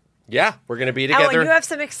together. Yeah, we're going to be together. Oh, and you have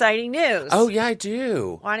some exciting news. Oh, yeah, I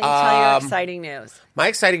do. Why don't you tell your exciting news? My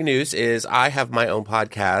exciting news is I have my own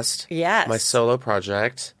podcast. Yes. My solo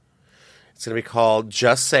project. It's going to be called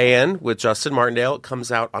Just Saying with Justin Martindale. It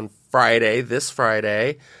comes out on this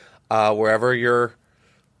Friday, wherever your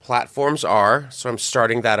platforms are. So I'm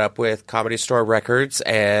starting that up with Comedy Store Records,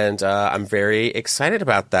 and I'm very excited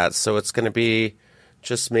about that. So it's going to be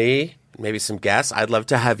just me. Maybe some guests. I'd love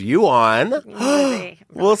to have you on.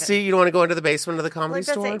 We'll see. You don't want to go into the basement of the Comedy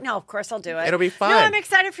Store? No, of course I'll do it. It'll be fun. No, I'm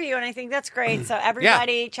excited for you, and I think that's great. So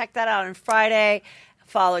everybody, check that out on Friday.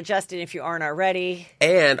 Follow Justin if you aren't already.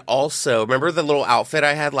 And also, remember the little outfit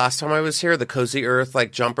I had last time I was here? The Cozy Earth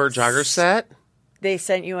jogger set? They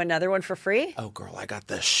sent you another one for free? Oh, girl, I got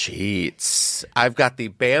the sheets. I've got the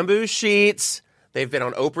bamboo sheets. They've been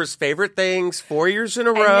on Oprah's favorite things 4 years in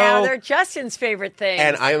a row. And now they're Justin's favorite things.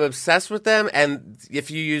 And I am obsessed with them. And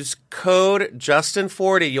if you use code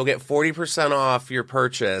Justin40, you'll get 40% off your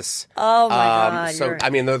purchase. Oh, my God. So, I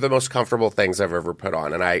mean, they're the most comfortable things I've ever put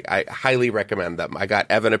on. And I highly recommend them. I got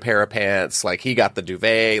Evan a pair of pants. He got the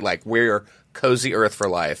duvet. We're Cozy Earth for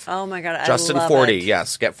life. Oh, my God. I Justin40, love it.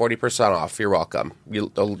 yes. Get 40% off. You're welcome.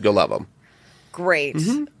 You'll love them. Great.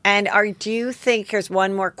 Mm-hmm. And do you think, here's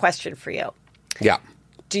one more question for you. Yeah.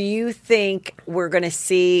 Do you think we're going to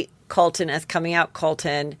see Colton as coming out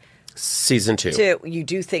Colton? Season 2. You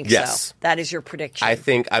do think yes. so? That is your prediction? I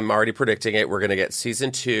think I'm already predicting it. We're going to get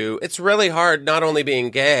season 2. It's really hard not only being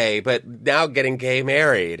gay, but now getting gay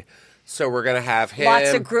married. So we're going to have him.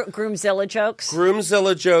 Lots of Groomzilla jokes.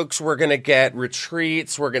 Groomzilla jokes. We're going to get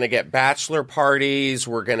retreats. We're going to get bachelor parties.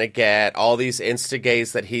 We're going to get all these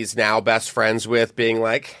Insta-gays that he's now best friends with being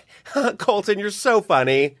like, Colton, you're so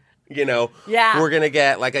funny. Yeah. We're going to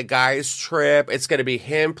get a guy's trip. It's going to be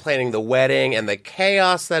him planning the wedding and the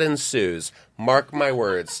chaos that ensues. Mark my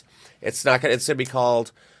words. It's going to be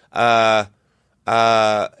called, Here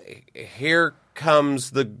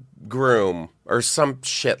Comes the Groom or some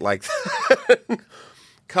shit like that.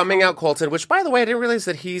 Coming out Colton, which by the way, I didn't realize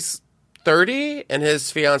that he's 30 and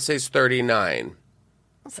his fiance's 39.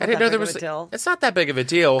 I didn't know there was. It's not that big of a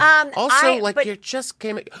deal. You just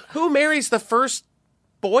came. Who marries the first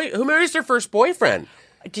boy? Who marries their first boyfriend?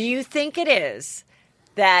 Do you think it is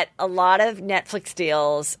that a lot of Netflix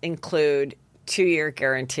deals include 2-year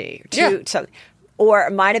guarantee? Or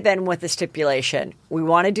it might have been with the stipulation. We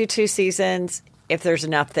want to do 2 seasons if there's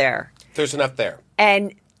enough there. There's enough there.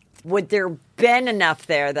 And would there been enough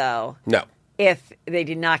there, though? No. If they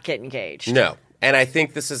did not get engaged? No. And I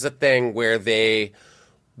think this is a thing where they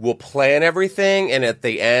will plan everything, and at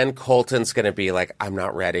the end, Colton's going to be like, I'm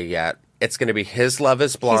not ready yet. It's going to be his Love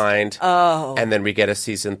is Blind. And then we get a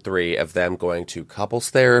season 3 of them going to couples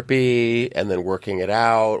therapy and then working it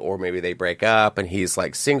out, or maybe they break up and he's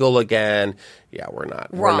single again. Yeah, we're not.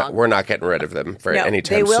 Wrong. We're not getting rid of them for any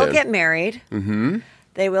time soon. They will get married. Mm-hmm.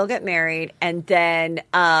 They will get married. And then,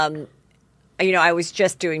 I was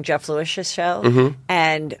just doing Jeff Lewis's show, mm-hmm.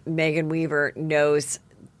 and Megan Weaver knows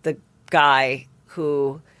the guy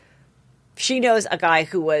she knows a guy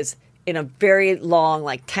who was in a very long,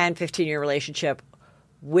 10, 15-year relationship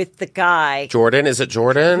with the guy. Jordan? Is it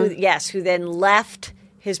Jordan? Who then left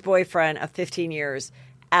his boyfriend of 15 years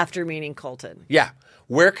after meeting Colton. Yeah.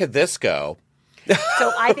 Where could this go?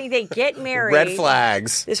 So I think they get married. Red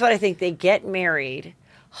flags. This is what I think. They get married,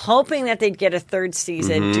 hoping that they'd get a 3rd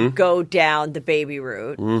season mm-hmm. to go down the baby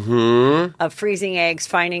route mm-hmm. of freezing eggs,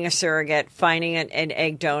 finding a surrogate, finding an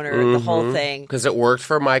egg donor, mm-hmm. the whole thing. Because it worked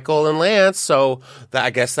for Michael and Lance, so I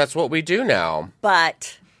guess that's what we do now.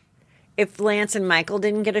 But if Lance and Michael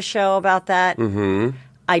didn't get a show about that, mm-hmm.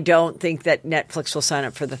 I don't think that Netflix will sign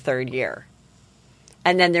up for the 3rd year.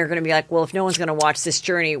 And then they're going to be like, well, if no one's going to watch this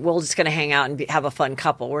journey, we're just going to hang out and have a fun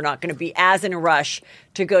couple. We're not going to be as in a rush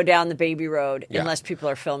to go down the baby road unless people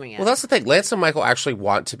are filming it. Well, that's the thing. Lance and Michael actually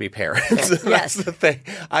want to be parents. Yes. That's the thing.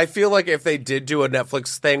 I feel like if they did do a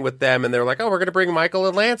Netflix thing with them and they're like, oh, we're going to bring Michael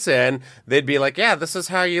and Lance in, they'd be like, yeah, this is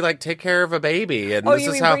how you take care of a baby. And this you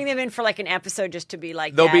is mean how bring them in for an episode just to be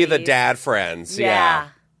like they'll daddies. be the dad friends. Yeah.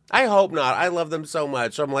 I hope not. I love them so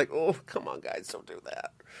much. I'm like, oh, come on, guys, don't do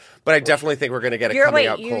that. But I definitely think we're going to get a coming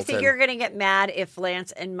out Colton. You think you're going to get mad if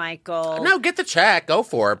Lance and Michael... No, get the check. Go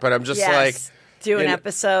for it. But I'm just do an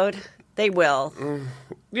episode. They will.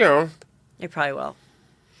 They probably will.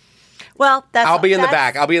 Well, I'll be in the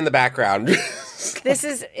back. I'll be in the background. This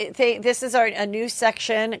is a new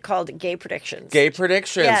section called Gay Predictions. Gay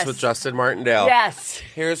Predictions with Justin Martindale. Yes.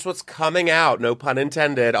 Here's what's coming out, no pun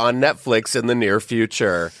intended, on Netflix in the near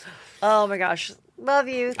future. Oh my gosh. Love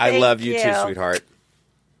you. I love you too, sweetheart.